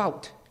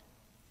about?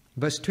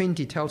 Verse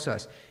 20 tells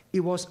us,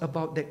 it was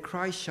about that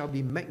Christ shall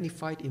be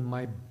magnified in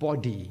my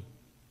body.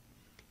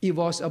 It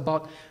was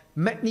about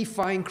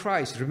magnifying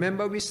Christ.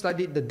 Remember, we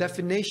studied the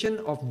definition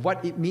of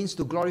what it means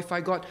to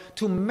glorify God,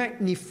 to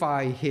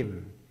magnify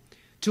Him,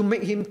 to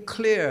make Him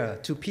clear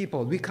to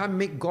people. We can't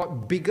make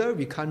God bigger.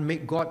 We can't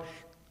make God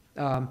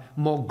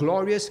more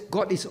glorious.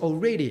 God is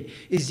already.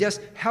 It's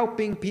just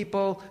helping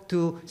people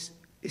to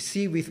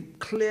see with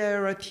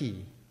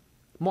clarity,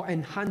 more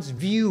enhanced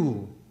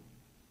view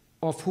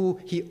of who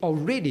He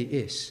already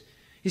is.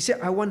 He said,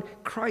 I want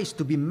Christ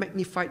to be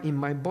magnified in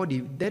my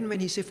body. Then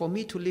when He said, for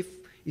me to live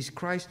is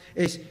Christ,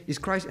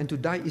 and to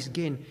die is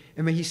gain.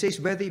 And when He says,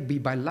 whether it be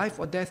by life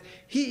or death,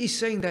 He is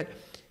saying that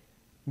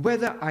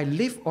whether I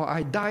live or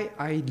I die,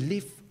 I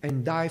live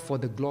and die for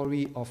the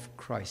glory of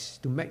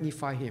Christ, to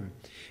magnify Him.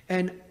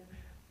 And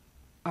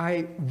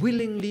I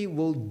willingly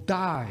will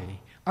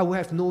die. I will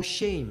have no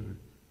shame.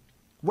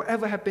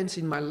 Whatever happens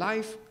in my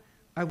life,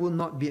 I will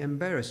not be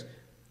embarrassed.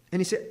 And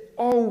he said,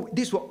 oh,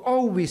 this will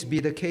always be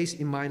the case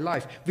in my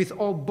life, with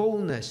all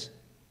boldness.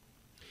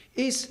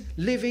 Is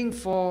living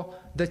for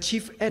the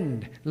chief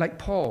end, like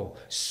Paul,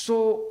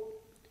 so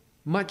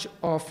much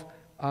of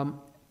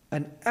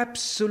an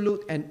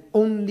absolute and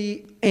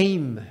only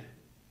aim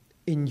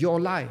in your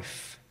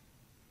life?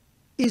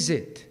 Is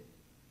it?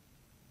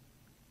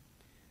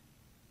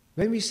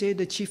 When we say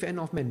the chief end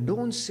of man,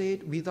 don't say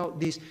it without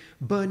this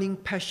burning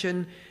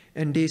passion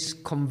and this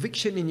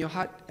conviction in your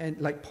heart, and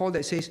like Paul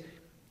that says,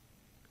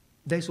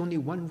 there's only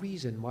one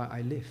reason why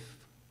I live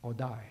or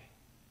die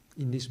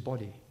in this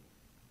body.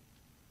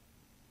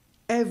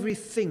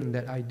 Everything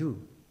that I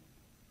do,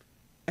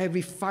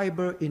 every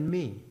fiber in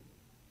me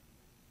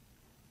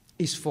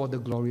is for the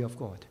glory of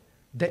God.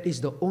 That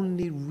is the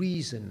only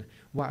reason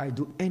why I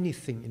do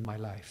anything in my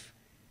life,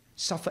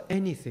 suffer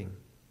anything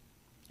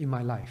in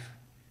my life,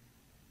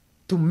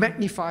 to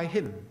magnify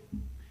Him.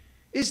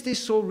 Is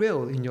this so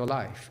real in your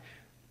life?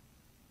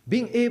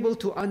 Being able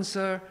to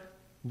answer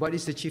what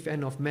is the chief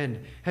end of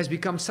man has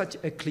become such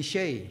a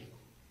cliche.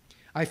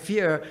 I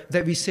fear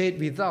that we say it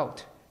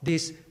without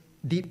this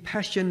deep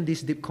passion,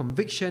 this deep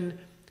conviction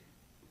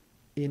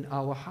in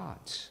our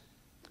hearts.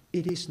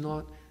 It is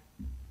not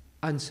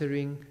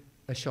answering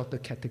a shorter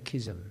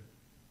catechism.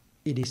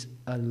 It is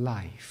a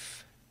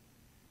life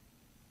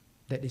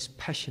that is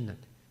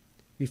passionate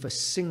with a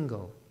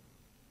single,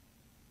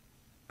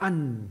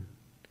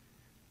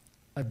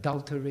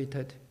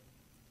 unadulterated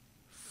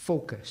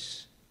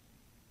focus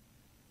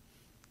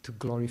to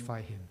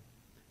glorify Him,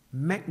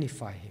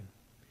 magnify Him,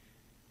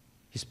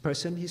 His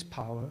person, His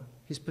power,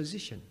 His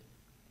position.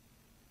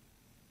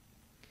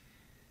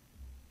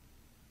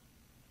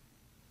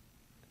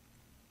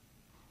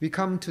 We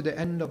come to the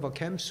end of our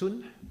camp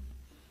soon.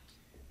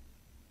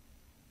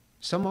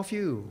 Some of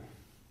you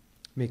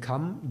may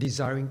come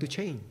desiring to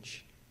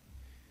change.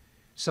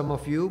 Some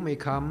of you may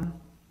come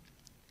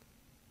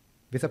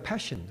with a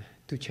passion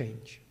to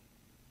change.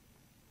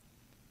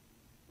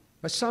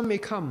 But some may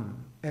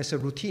come as a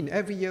routine.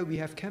 Every year we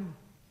have camp,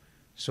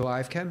 so I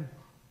have camp.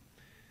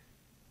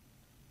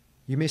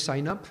 You may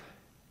sign up,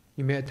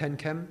 you may attend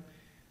camp,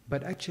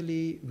 but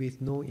actually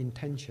with no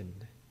intention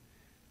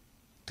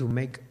to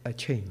make a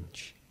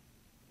change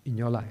in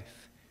your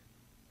life.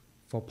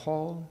 For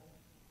Paul,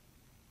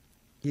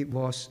 it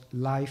was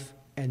life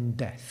and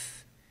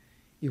death.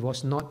 It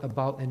was not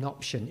about an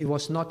option. It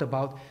was not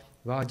about,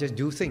 well, just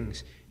do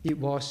things. It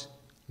was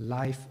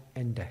life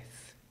and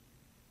death.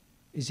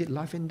 Is it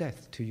life and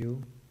death to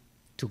you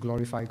to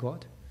glorify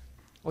God?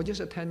 Or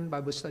just attend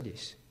Bible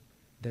studies?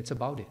 That's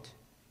about it.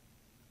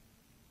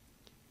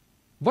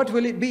 What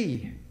will it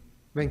be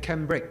when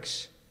camp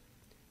breaks?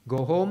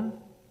 Go home,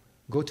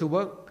 go to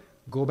work,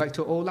 go back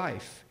to old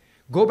life,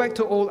 go back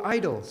to old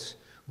idols,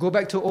 Go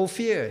back to old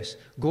fears.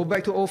 Go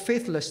back to old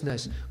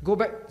faithlessness. Go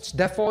back.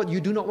 Therefore, you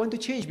do not want to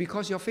change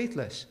because you're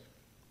faithless.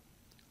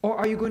 Or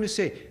are you going to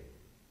say,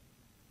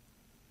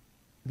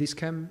 this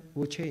camp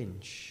will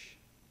change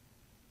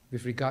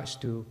with regards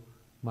to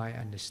my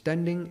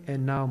understanding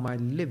and now my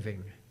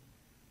living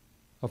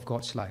of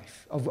God's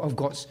life,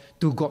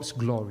 to God's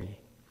glory.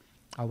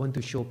 I want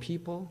to show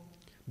people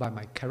by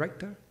my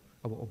character,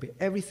 I will obey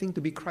everything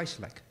to be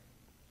Christ-like.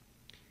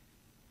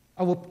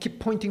 I will keep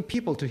pointing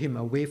people to Him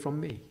away from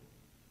me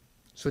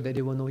so that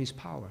they will know His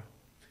power.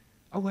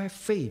 I will have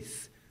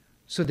faith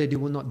so that they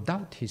will not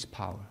doubt His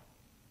power.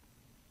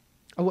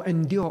 I will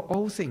endure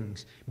all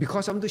things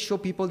because I want to show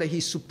people that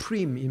He's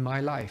supreme in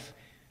my life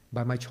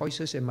by my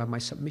choices and by my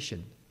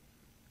submission.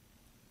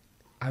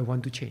 I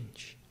want to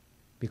change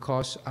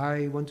because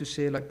I want to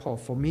say like Paul,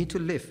 for me to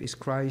live is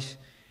Christ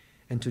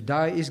and to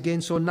die is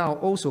gain. So now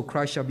also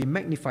Christ shall be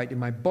magnified in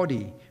my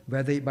body,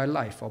 whether by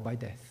life or by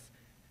death.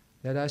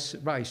 Let us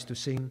rise to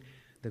sing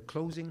the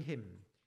closing hymn.